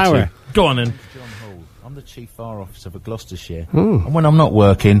have I'm the going power. to. Go on then. John Hall. I'm the Chief Fire Officer for Gloucestershire. Ooh. And when I'm not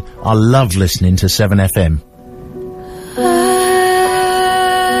working, I love listening to 7FM.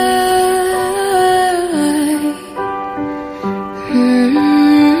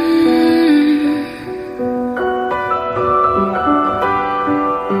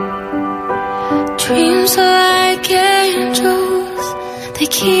 Dreams are like angels, they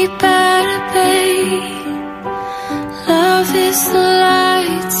keep at bay. Love is the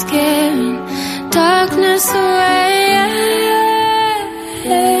light scaring darkness away.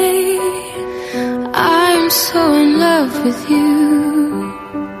 I'm so in love with you.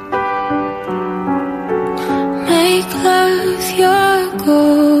 Make love your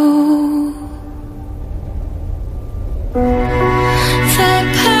goal. The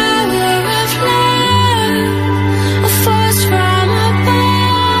power of love, a force from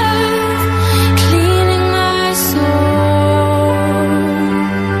above, cleaning my soul.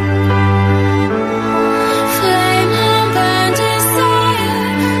 Flame on burn desire,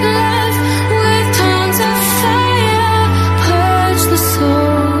 love with tongues of fire, purge the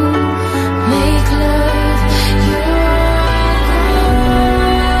soul, make love your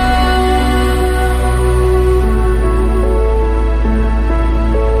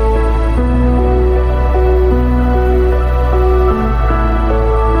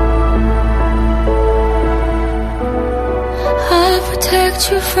I'll protect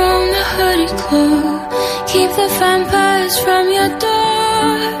you from the hooded claw, keep the vampires from your door.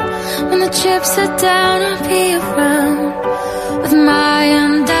 When the chips are down, I'll be around with my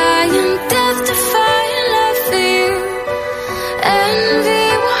undying, death-defying love for you. Envy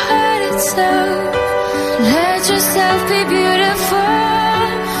will hurt itself. Let yourself be beautiful,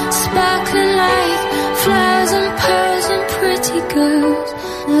 sparkling like flowers and pearls and pretty girls.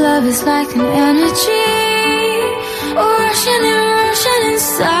 Love is like an energy, rushing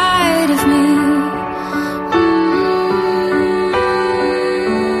inside of me.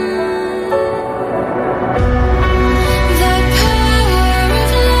 The power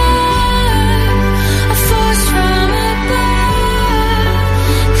of love, a force from above,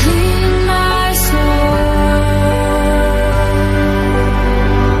 cleaning my soul.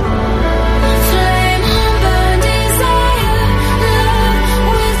 Flame on burn desire, love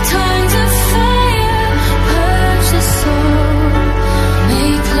with tongues of fire, purge the soul,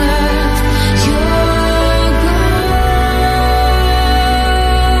 make love your goal.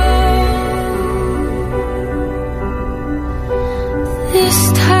 This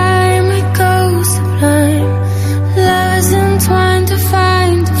time it goes sublime. Love is entwined to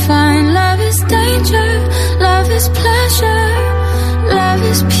find. Love is danger, love is pleasure, love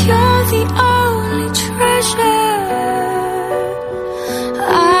is pure, the only treasure.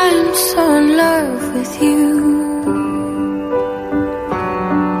 I'm so in love with you.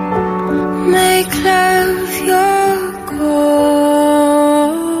 Make love your goal.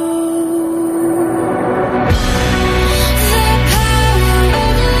 The power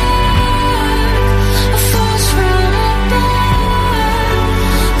of love, a force from above,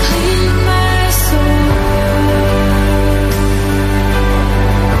 clean my soul.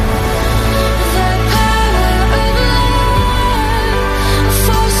 The power of love, a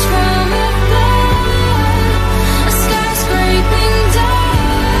force from above, a skyscraping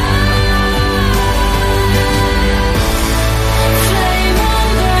flame on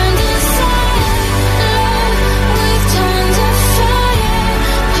burn desire, love with tongues of fire,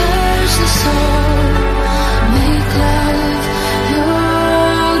 purge the soul, make love your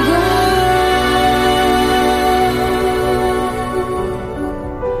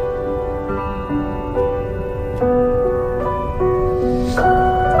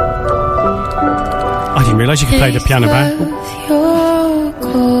I didn't realise you could play the piano back. your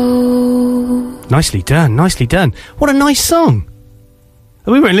goal. Nicely done, nicely done. What a nice song.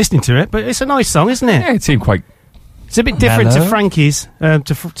 We weren't listening to it, but it's a nice song, isn't it? Yeah, it seemed quite. It's a bit different to mellow. Frankie's.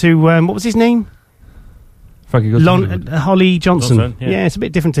 To what was his name? Frankie Goes to Hollywood. Holly Johnson. Yeah. It's a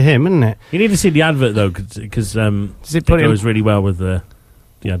bit different to him, isn't it? You need to see the advert though, because it put him- goes really well with the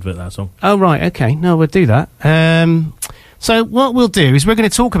advert, that song. Oh, right, okay. No, we'll do that. So what we'll do is we're going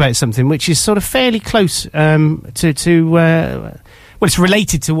to talk about something which is sort of fairly close to Well, it's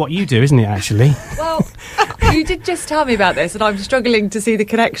related to what you do, isn't it, actually? Well, you did just tell me about this, and I'm struggling to see the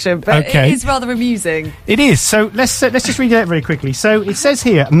connection, but Okay. it is rather amusing. It is. So let's just read it out very quickly. So it says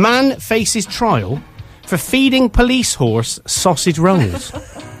here, man faces trial for feeding police horse sausage rolls.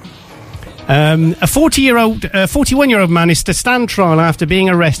 A 41-year-old man is to stand trial after being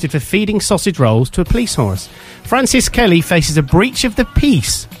arrested for feeding sausage rolls to a police horse. Francis Kelly faces a breach of the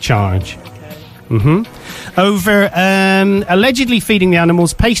peace charge. Over allegedly feeding the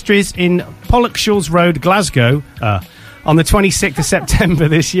animals pastries in Pollokshalls Road, Glasgow, on the 26th of September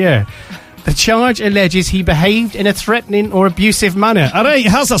this year. The charge alleges he behaved in a threatening or abusive manner. All right,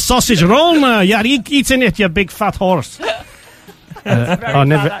 here's a sausage roll now. You're eating it, you big fat horse. I'll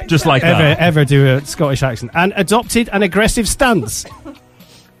never, just like that. ever do a Scottish accent. And adopted an aggressive stance.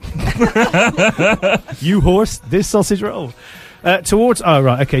 You horse, this sausage roll. Towards... Oh,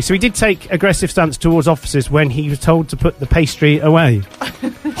 right, OK. So he did take aggressive stance towards officers when he was told to put the pastry away.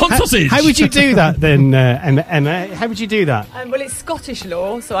 Hot sausage! How would you do that, then, Emma? How would you do that? Well, it's Scottish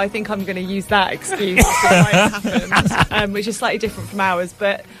law, so I think I'm going to use that excuse for why it happened, which is slightly different from ours.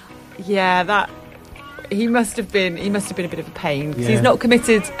 But, yeah, that... He must have been a bit of a pain. 'Cause he's not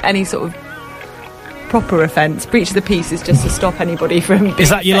committed any sort of proper offence. Breach of the peace is just to stop anybody from being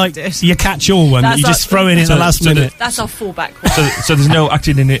Is that your catch-all one that you just throw in at the last minute? That's our fallback. So there's no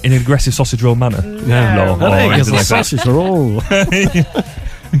acting in an aggressive sausage roll manner? No. Law, or anything like that. Sausage roll.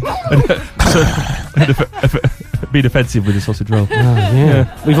 Being offensive with a sausage roll.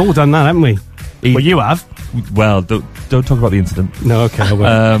 Yeah. We've all done that, haven't we? Well, you have. Well, don't talk about the incident. No, OK, I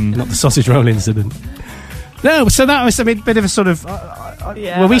won't. Not the sausage roll incident. No, so that was a bit of a sort of...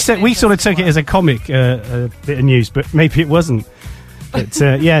 well, we sort of took it as a comic bit of news, but maybe it wasn't. But,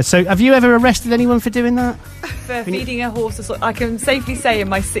 yeah, so have you ever arrested anyone for doing that? For feeding a horse, I can safely say in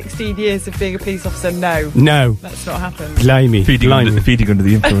my 16 years of being a police officer, no. No. That's not happened. Blimey. Feeding under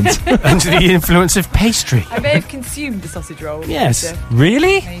the influence. Under the influence of pastry. I may have consumed the sausage roll. Yes.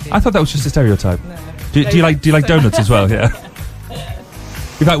 Really? Maybe. I thought that was just a stereotype. No. Do you like donuts as well? Yeah.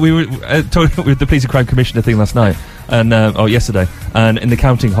 In fact, we were talking with the Police and Crime Commissioner thing last night, and yesterday, and in the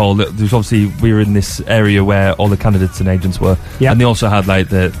counting hall, there's obviously we were in this area where all the candidates and agents were, and they also had like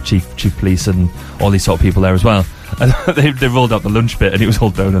the chief police and all these sort of people there as well. And they rolled out the lunch bit, and it was all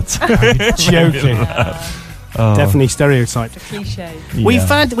donuts. Joking. Definitely stereotyped. Cliche. Yeah. We've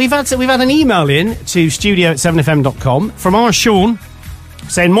had an email in to studio@7fm.com from our Sean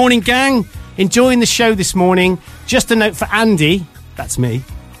saying, "Morning gang, enjoying the show this morning. Just a note for Andy." That's me.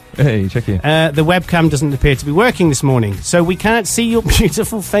 Hey, check in. The webcam doesn't appear to be working this morning, so we can't see your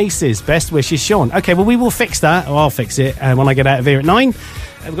beautiful faces. Best wishes, Sean. OK, well, we will fix that, or I'll fix it when I get out of here at 9.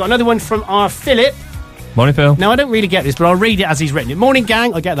 We've got another one from our Philip. Morning, Phil. Now, I don't really get this, but I'll read it as he's written it. Morning,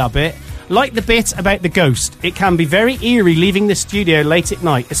 gang. I get that bit. Like the bit about the ghost, it can be very eerie leaving the studio late at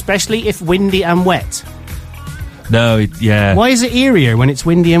night, especially if windy and wet. No, yeah. Why is it eerier when it's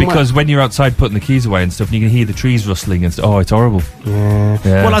windy and wet? Because when you're outside putting the keys away and stuff, and you can hear the trees rustling and stuff. Oh, it's horrible. Yeah.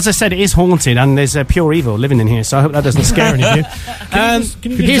 Well, as I said, it is haunted, and there's pure evil living in here, so I hope that doesn't scare any of you.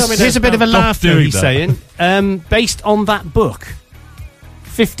 Here's a bit of a laugh, though, he's saying. Based on that book,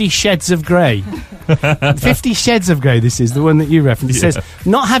 50 Shades of Grey. 50 Shades of Grey, this is the one that you referenced. It says,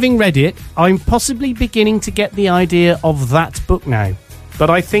 not having read it, I'm possibly beginning to get the idea of that book now, but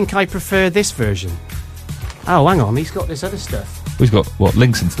I think I prefer this version. Oh, hang on, he's got this other stuff. He's got, what,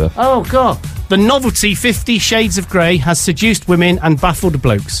 links and stuff? Oh, God. The novelty 50 Shades of Grey has seduced women and baffled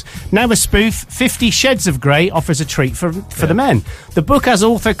blokes. Now a spoof, 50 Shades of Grey offers a treat for the men. The book has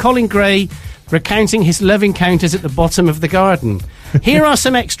author Colin Gray recounting his love encounters at the bottom of the garden. Here are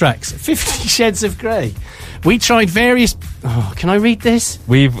some extracts. 50 Shades of Grey. We tried various... Oh, can I read this?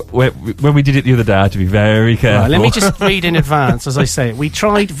 When we did it the other day, I had to be very careful. Right, let me just read in advance as I say it. We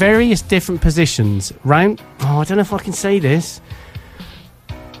tried various different positions round... Oh, I don't know if I can say this.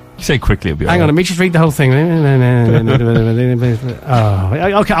 Say it quickly, it'll be Hang on, let me just read the whole thing.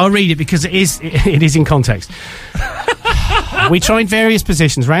 Okay, I'll read it because it is in context. We tried various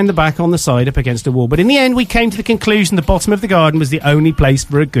positions, round the back, on the side, up against a wall, but in the end we came to the conclusion the bottom of the garden was the only place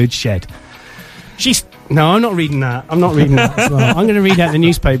for a good shed. No, I'm not reading that. I'm not reading that as well. I'm going to read out the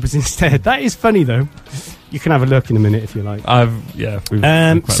newspapers instead. That is funny, though. You can have a look in a minute if you like.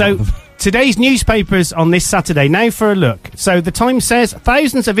 Today's newspapers on this Saturday. Now for a look. So the Times says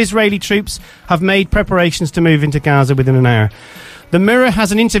thousands of Israeli troops have made preparations to move into Gaza within an hour. The Mirror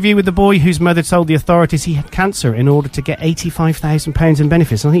has an interview with the boy whose mother told the authorities he had cancer in order to get £85,000 in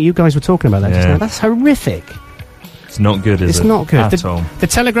benefits. I think you guys were talking about that just now. That's horrific. It's not good, is it? It's not good. At all. The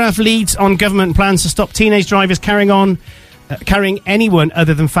Telegraph leads on government plans to stop teenage drivers carrying anyone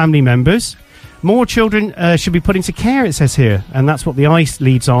other than family members. More children should be put into care, it says here, and that's what the ICE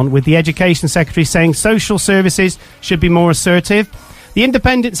leads on, with the Education Secretary saying social services should be more assertive. The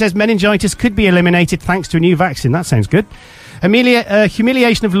Independent says meningitis could be eliminated thanks to a new vaccine. That sounds good.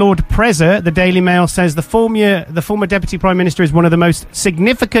 Humiliation of Lord Preza, the Daily Mail says the former Deputy Prime Minister is one of the most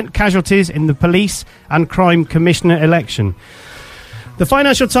significant casualties in the Police and Crime Commissioner election. The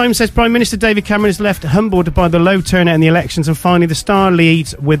Financial Times says Prime Minister David Cameron is left humbled by the low turnout in the elections. And finally, The Star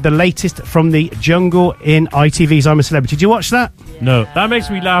leads with the latest from the jungle in ITV's I'm a Celebrity. Did you watch that? No. That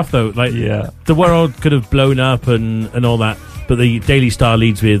makes me laugh, though. Like, the world could have blown up and all that, but the Daily Star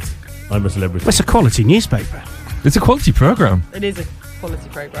leads with I'm a Celebrity. It's a quality newspaper. It's a quality programme. It is a quality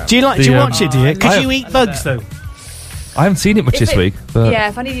programme. Do you watch it, do you? Could you eat bugs, though? I haven't seen it much this week. But Yeah,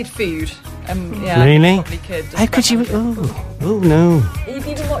 if I needed food, Really? I probably could. How could you? Oh no. Have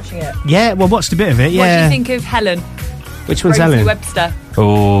you been watching it? Yeah, well, watched a bit of it. What do Yeah. you think of Helen? Which one's Rosie Helen? Webster.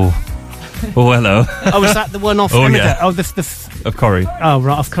 Oh, hello. Oh, is that the one off? Oh, Emmerdale? yeah. Oh, Of Corrie. Oh,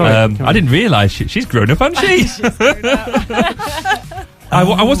 right, of Corrie. I didn't realise she's grown up, hasn't she?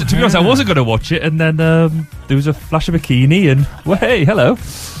 I wasn't, to be honest, I wasn't going to watch it, and then there was a flash of bikini, and well, hey, hello.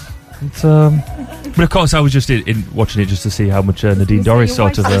 But of course, I was just in watching it just to see how much Nadine Dorries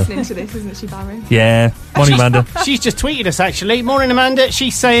sort of. listening to this, isn't she, Barry? Yeah. Morning, Amanda. She's just tweeted us actually. Morning, Amanda.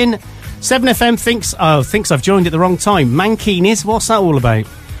 She's saying 7FM thinks I've joined at the wrong time. Mankinis, what's that all about?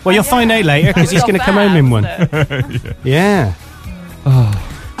 Well, you'll find out later because he's going to come home in one. Yeah.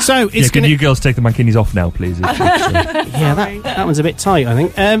 So it's can you girls take the mankinis off now, please? Yeah, that one's a bit tight, I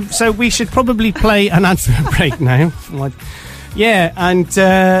think. So we should probably play an advert break now. Yeah, and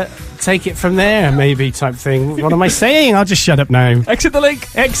take it from there, maybe, type thing. What am I saying? I'll just shut up now. Exit the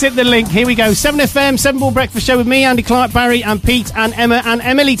link. Exit the link. Here we go. 7FM, 7 Ball Breakfast Show with me, Andy Clark, Barry and Pete and Emma and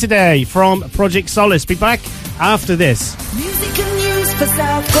Emily today from Project Solace. Be back after this. Music and news for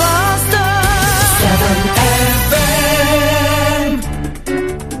South Gloucester. 7FM.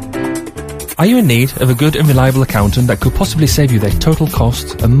 Are you in need of a good and reliable accountant that could possibly save you their total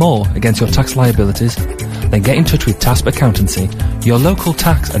costs and more against your tax liabilities? Then get in touch with Tasp Accountancy, your local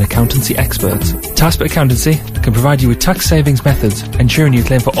tax and accountancy experts. Tasp Accountancy can provide you with tax savings methods, ensuring you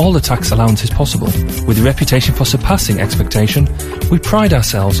claim for all the tax allowances possible. With a reputation for surpassing expectation, we pride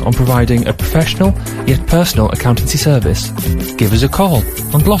ourselves on providing a professional yet personal accountancy service. Give us a call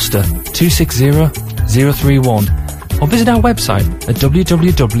on Gloucester 260 031 or visit our website at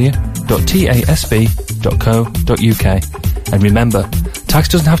www.tasb.co.uk. And remember, tax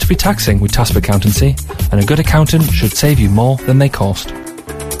doesn't have to be taxing with Tasp Accountancy, and a good accountant should save you more than they cost.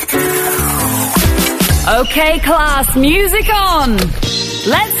 Okay, class, music on.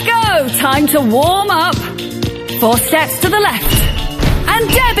 Let's go. Time to warm up. 4 steps to the left. And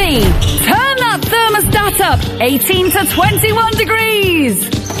Debbie, turn that thermostat up. 18 to 21 degrees.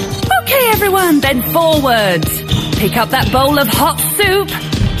 Okay, everyone, bend forward. Pick up that bowl of hot soup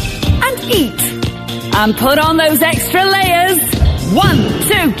and eat. And put on those extra layers. 1,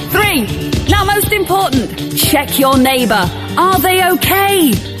 2, 3. Now, most important, check your neighbour. Are they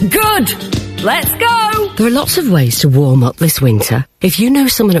okay? Good. Let's go. There are lots of ways to warm up this winter. If you know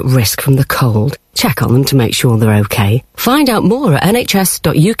someone at risk from the cold, check on them to make sure they're okay. Find out more at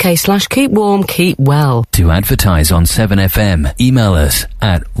nhs.uk/keepwarmkeepwell. To advertise on 7FM, email us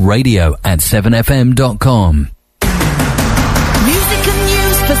at radio@7fm.com. Music and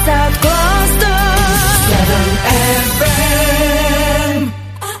news for South Gloucester. 7FM.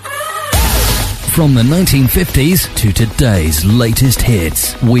 From the 1950s to today's latest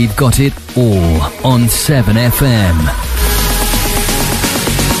hits, we've got it all on 7FM.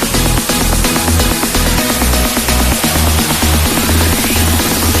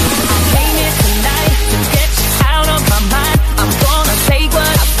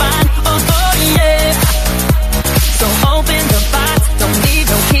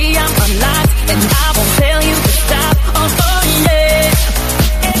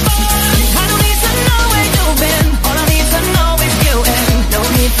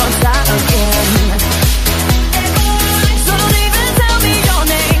 So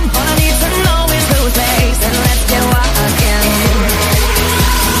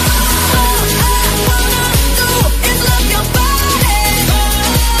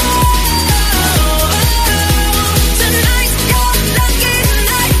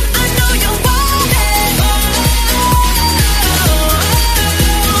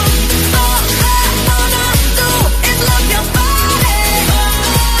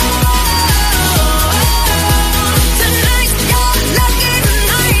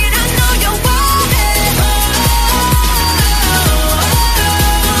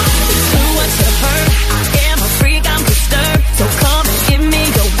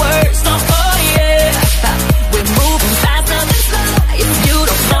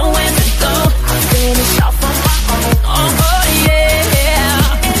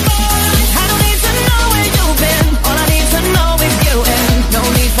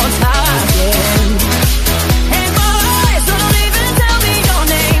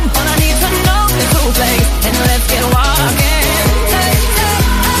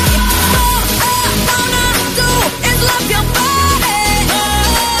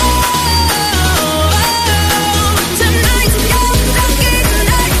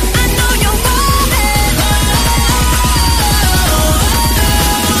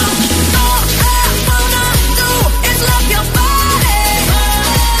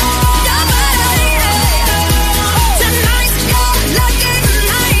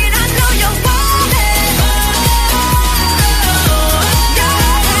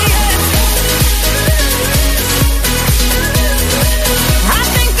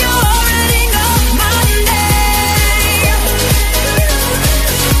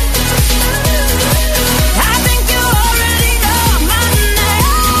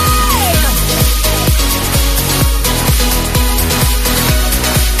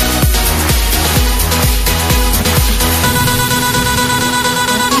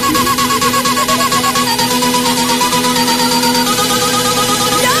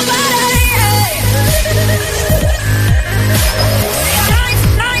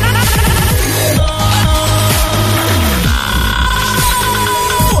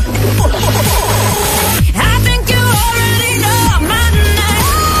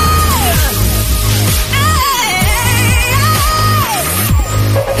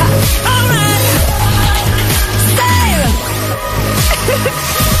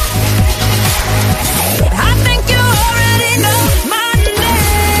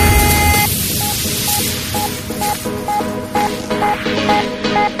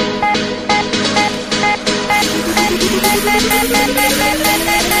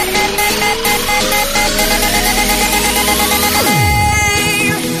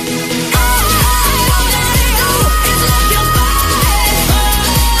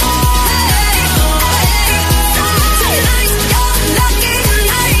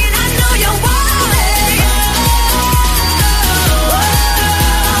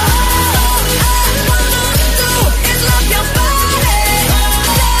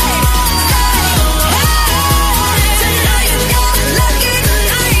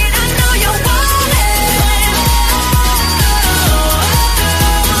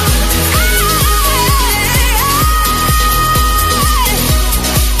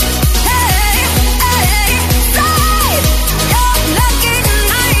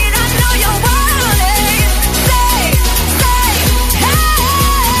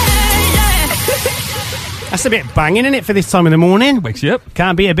That's a bit banging, isn't it, for this time of the morning? Wakes you up.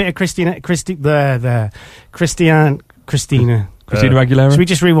 Can't be a bit of Christina Aguilera. Should we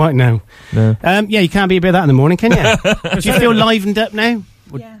just rewind now? No. Yeah, you can't be a bit of that in the morning, can you? Do you feel livened up now?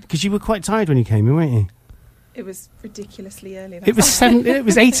 Yeah. Because you were quite tired when you came in, weren't you? It was ridiculously early. It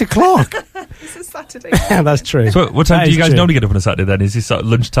was 8 o'clock. It's a Saturday. That's true. So what time do you guys normally get up on a Saturday then? Is this sort of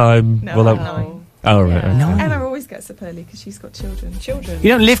lunchtime? No, Well, 9. Oh, right. Okay. Emma always gets up early because she's got children. You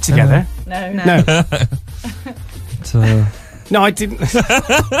don't live together? No. No, I didn't.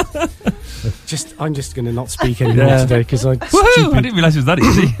 I'm just going to not speak anymore today because I didn't realise it was that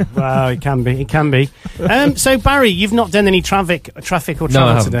easy. Well, it can be. So Barry, you've not done any traffic or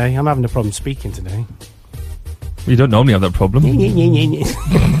travel today. I'm having a problem speaking today. You don't normally have that problem.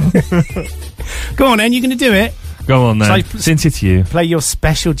 Go on, then. You're going to do it. Go on, then. Since it's you, play your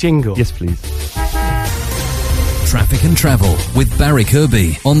special jingle. Yes, please. Traffic and Travel with Barry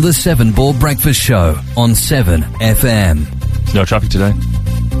Kirby on the 7 Ball Breakfast Show on 7 FM. There's no traffic today.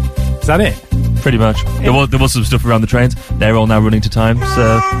 Is that it? Pretty much. There was some stuff around the trains. They're all now running to time,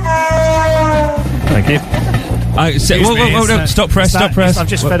 so... Thank you. Whoa, stop press. I've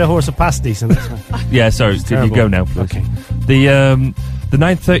just fed a horse a pasties. And yeah, sorry. Can you go now, please? Okay. The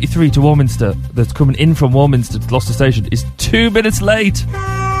 9:33 to Warminster that's coming in from Warminster to Gloucester Station is 2 minutes late.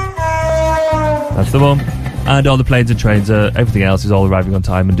 That's the one. And all the planes and trains, everything else is all arriving on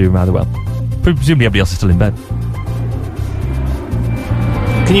time and doing rather well. Presumably everybody else is still in bed.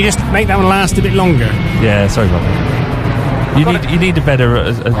 Can you just make that one last a bit longer? Yeah, sorry about that. You need a better...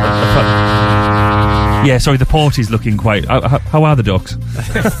 yeah, sorry, the port is looking quite... How are the ducks?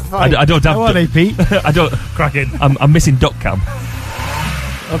 I don't have... How are they, Pete? I don't... Cracking. I'm missing duck cam.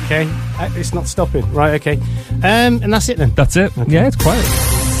 Okay. It's not stopping. Right, okay. And that's it then? That's it. Okay. Yeah, it's quiet.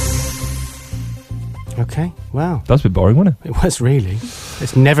 Okay, wow. That's a bit boring, wasn't it? It was really.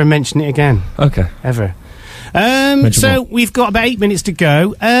 Let's never mention it again. Okay. Ever. So we've got about 8 minutes to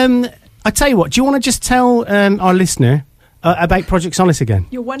go. I tell you what, do you want to just tell our listener about Project Solace again?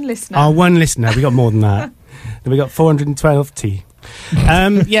 Your one listener. Our one listener. We got more than that. Then we got 412T.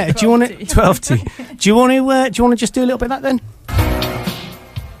 Yeah, do you want to 12T? Do you want to just do a little bit of that then?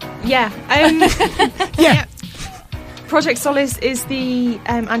 Yeah. Yeah. Project Solace is the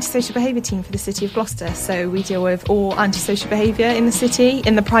antisocial behaviour team for the City of Gloucester. So we deal with all antisocial behaviour in the city,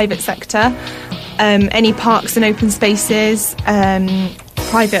 in the private sector, any parks and open spaces,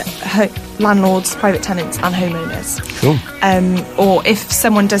 private landlords, private tenants and homeowners. Cool. Or if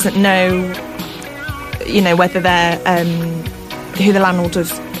someone doesn't know, whether they're who the landlord of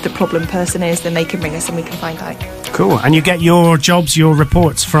the problem person is, then they can ring us and we can find out. Cool. And you get your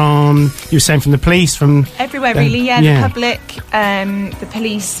reports from, you were saying, from the police, from... Everywhere, really, the public, the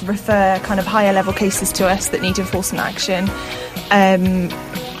police refer kind of higher level cases to us that need enforcement action,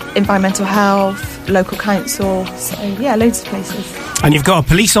 environmental health, local council, so, yeah, loads of places. And you've got a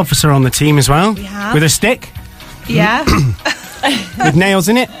police officer on the team as well? We have. With a stick? Yeah. With nails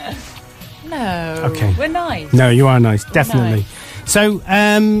in it? No. Okay. We're nice. No, you are nice, definitely. So,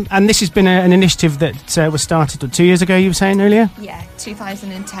 and this has been an initiative that was started 2 years ago, you were saying earlier? Yeah,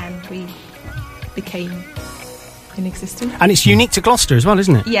 2010 we became in existence. And it's unique to Gloucester as well,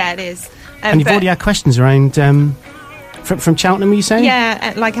 isn't it? Yeah, it is. And you've already had questions around from Cheltenham, were you saying?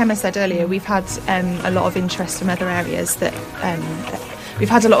 Yeah, like Emma said earlier, we've had a lot of interest from other areas that... We've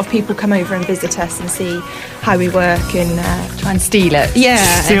had a lot of people come over and visit us and see how we work and try and steal it.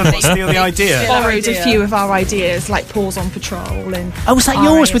 Yeah, steal the idea. Borrowed a few of our ideas, like Paws on Patrol and. Oh, was that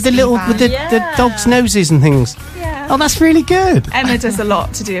yours with the little with the dog's noses and things? Yeah. Oh, that's really good. Emma does a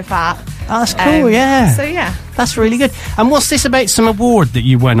lot to do with that. Oh, that's cool. Yeah. So yeah, that's really good. And what's this about? Some award that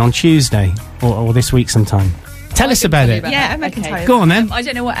you won on Tuesday or this week sometime? Tell us about it. Yeah, Emma can tell you. Go on then. I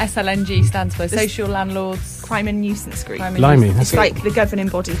don't know what SLNG stands for. Social Landlords. Crime and Nuisance Group. Blimey, that's It's like the governing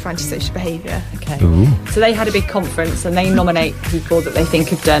body for antisocial behaviour. Okay. So they had a big conference and they nominate people that they think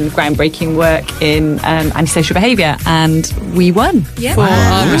have done groundbreaking work in antisocial behaviour, and we won for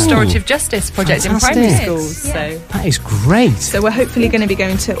our restorative justice project in primary Fantastic. schools. So That is great. So we're hopefully going to be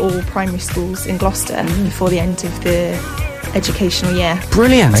going to all primary schools in Gloucester before the end of the educational year.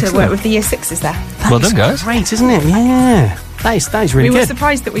 Brilliant. To Excellent. work with the year sixes there. Well done, guys. Great, isn't it? Yeah. That is really We were good.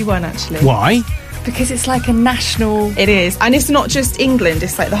 surprised that we won, actually. Why? Because it's like a national... It is. And it's not just England,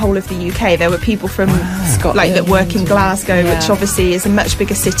 it's like the whole of the UK. There were people from Scotland, like that work in Glasgow, which obviously is a much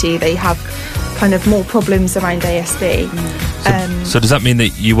bigger city. They have kind of more problems around ASB. So does that mean that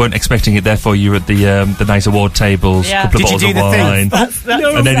you weren't expecting it, therefore you were at the nice award tables, Yeah. couple of Did you bottles do of the thing? wine,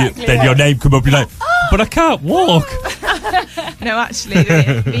 No, and then, exactly then your name come up, you're like, but I can't walk. No, actually,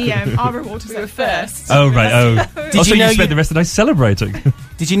 our award was at first. Oh, right, oh. Did So you know you spent the rest of the night celebrating.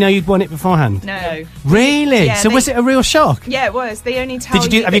 Did you know you'd won it beforehand? No. Really? Yeah, So was it a real shock? Yeah, it was. They only tell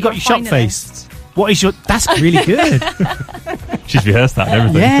Did you do? Have that you got you're your shot finalist. face? What is your? That's really good. She's rehearsed that and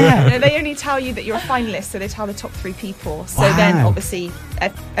everything. Yeah. No, they only tell you that you're a finalist, so they tell the top 3 people. So Wow. then, obviously,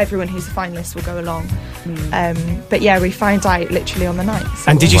 everyone who's a finalist will go along. But yeah, we found out literally on the night.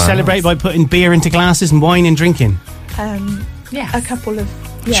 So And did you celebrate by putting beer into glasses and wine and drinking? Yeah, a couple of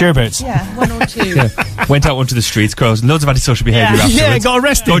Sherbets. Yeah, one or two. Yeah. Went out onto the streets, caused loads of antisocial behaviour Yeah. afterwards. Yeah, got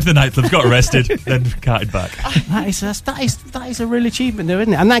arrested. Going to the nightclubs, got arrested, then carted back. That is a real achievement, though,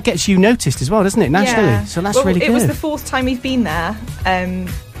 isn't it? And that gets you noticed as well, doesn't it, nationally? Yeah. So that's Well, really good. It was the 4th time we've been there.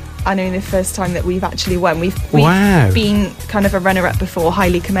 I know the first time that we've actually won. We've Wow. been kind of a runner-up before,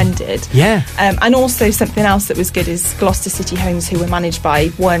 highly commended. Yeah. And also something else that was good is Gloucester City Homes, who were managed by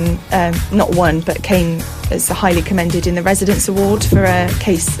but came as a highly commended in the Residents Award for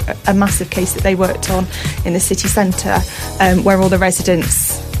a massive case that they worked on in the city centre, where all the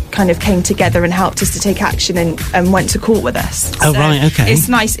residents kind of came together and helped us to take action and went to court with us. Oh, right, okay. It's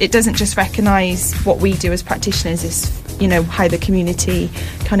nice. It doesn't just recognise what we do as practitioners, it's, how the community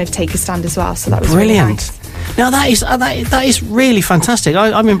kind of take a stand as well. So that was Brilliant. really nice. Now that is really fantastic.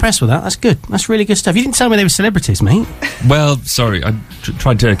 I'm impressed with that. That's good. That's really good stuff. You didn't tell me they were celebrities, mate. Well, sorry, I'm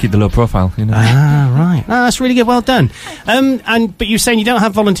trying to keep the low profile, Ah, right. No, that's really good. Well done. But you're saying you don't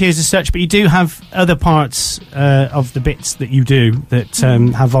have volunteers as such, but you do have other parts of the bits that you do that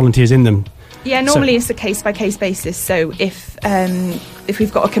have volunteers in them. Yeah, normally it's a case-by-case basis. So if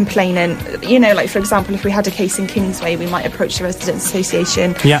we've got a complainant, like for example, if we had a case in Kingsway, we might approach the Residents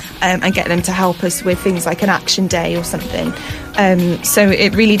Association and get them to help us with things like an action day or something. So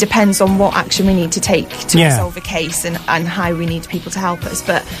it really depends on what action we need to take to resolve a case and how we need people to help us.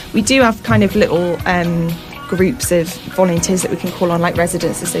 But we do have kind of little groups of volunteers that we can call on, like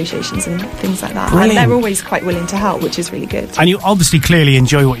residents associations and things like that. Brilliant. And they're always quite willing to help, which is really good. And you obviously clearly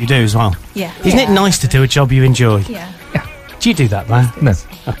enjoy what you do as well. Yeah. Isn't it nice to do a job you enjoy? Yeah. Do you do that, man? No.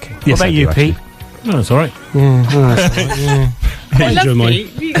 Okay. Yes, what I about do, you, actually. Pete? No, it's all right. Yeah. Oh, that's all right, yeah. I enjoy love mine.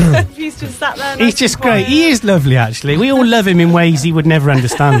 Pete. He's just sat there. He's just great. He is lovely, actually. We all love him in ways he would never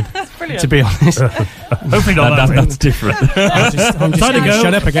understand. brilliant. To be honest. Hopefully not. That's different. I'm just Time to gonna go.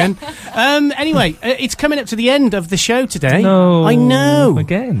 shut up again. Anyway, it's coming up to the end of the show today. No. I know.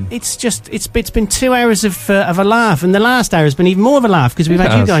 Again. It's been 2 hours of a laugh, and the last hour has been even more of a laugh because we've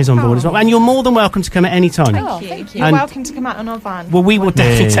had you Yes. guys on board as well. And you're more than welcome to come at any time. Thank you. You're And- welcome to come out on our van. Well, we will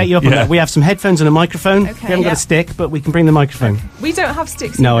definitely take you up on Yeah. that. We have some headphones and a microphone. Okay, we haven't got yeah. a stick, but we can bring the microphone. We don't have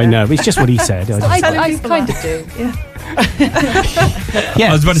sticks. No, I either. know. It's just what he said. I kind of do. Yeah. Yeah.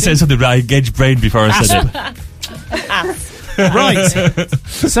 I was about to say something, but I engaged brain before I said it. Right.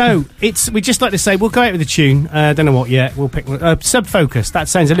 So we'd just like to say we'll go out with a tune. Don't know what yet. We'll pick Sub Focus. That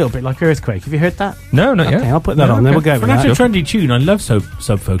sounds a little bit like Earthquake. Have you heard that? No, not yet. Okay, I'll put that on. Then we'll go For with an actual that. trendy tune, I love Sub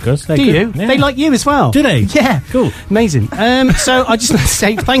Focus. Do you? They like you as well. Do they? Yeah. Cool. Amazing. So I just want to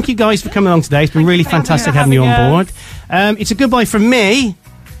say thank you guys for coming along today. It's been really fantastic having you on board. It's a goodbye from me.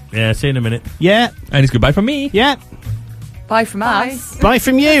 Yeah, see you in a minute. Yeah. And it's goodbye from me. Yeah. Bye from us. Bye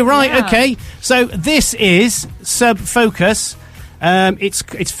from you. Right. Yeah. Okay. So this is Sub Focus.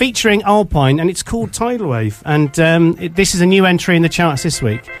 It's featuring Alpine and it's called Tidal Wave. And this is a new entry in the charts this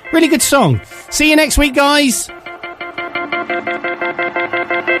week. Really good song. See you next week, guys.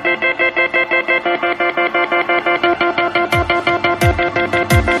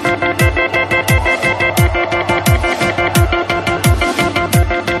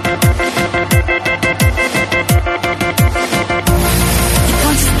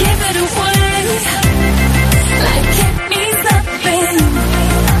 Can't just give it away like it means nothing.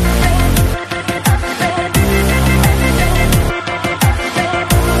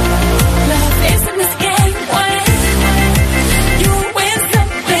 Love isn't this game when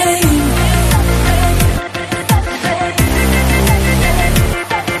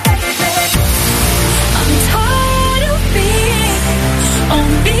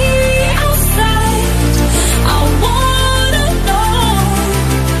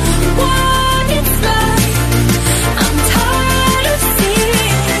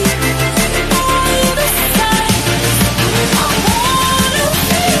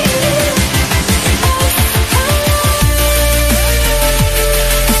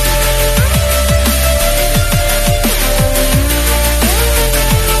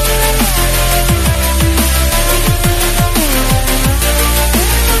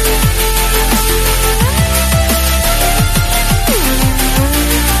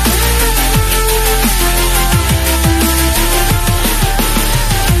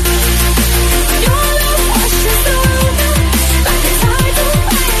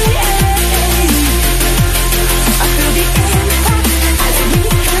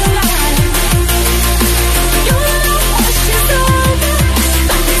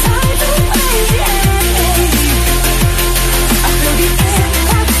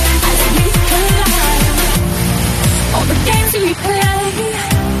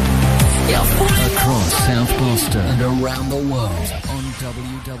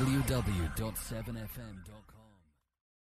www.7fm.com.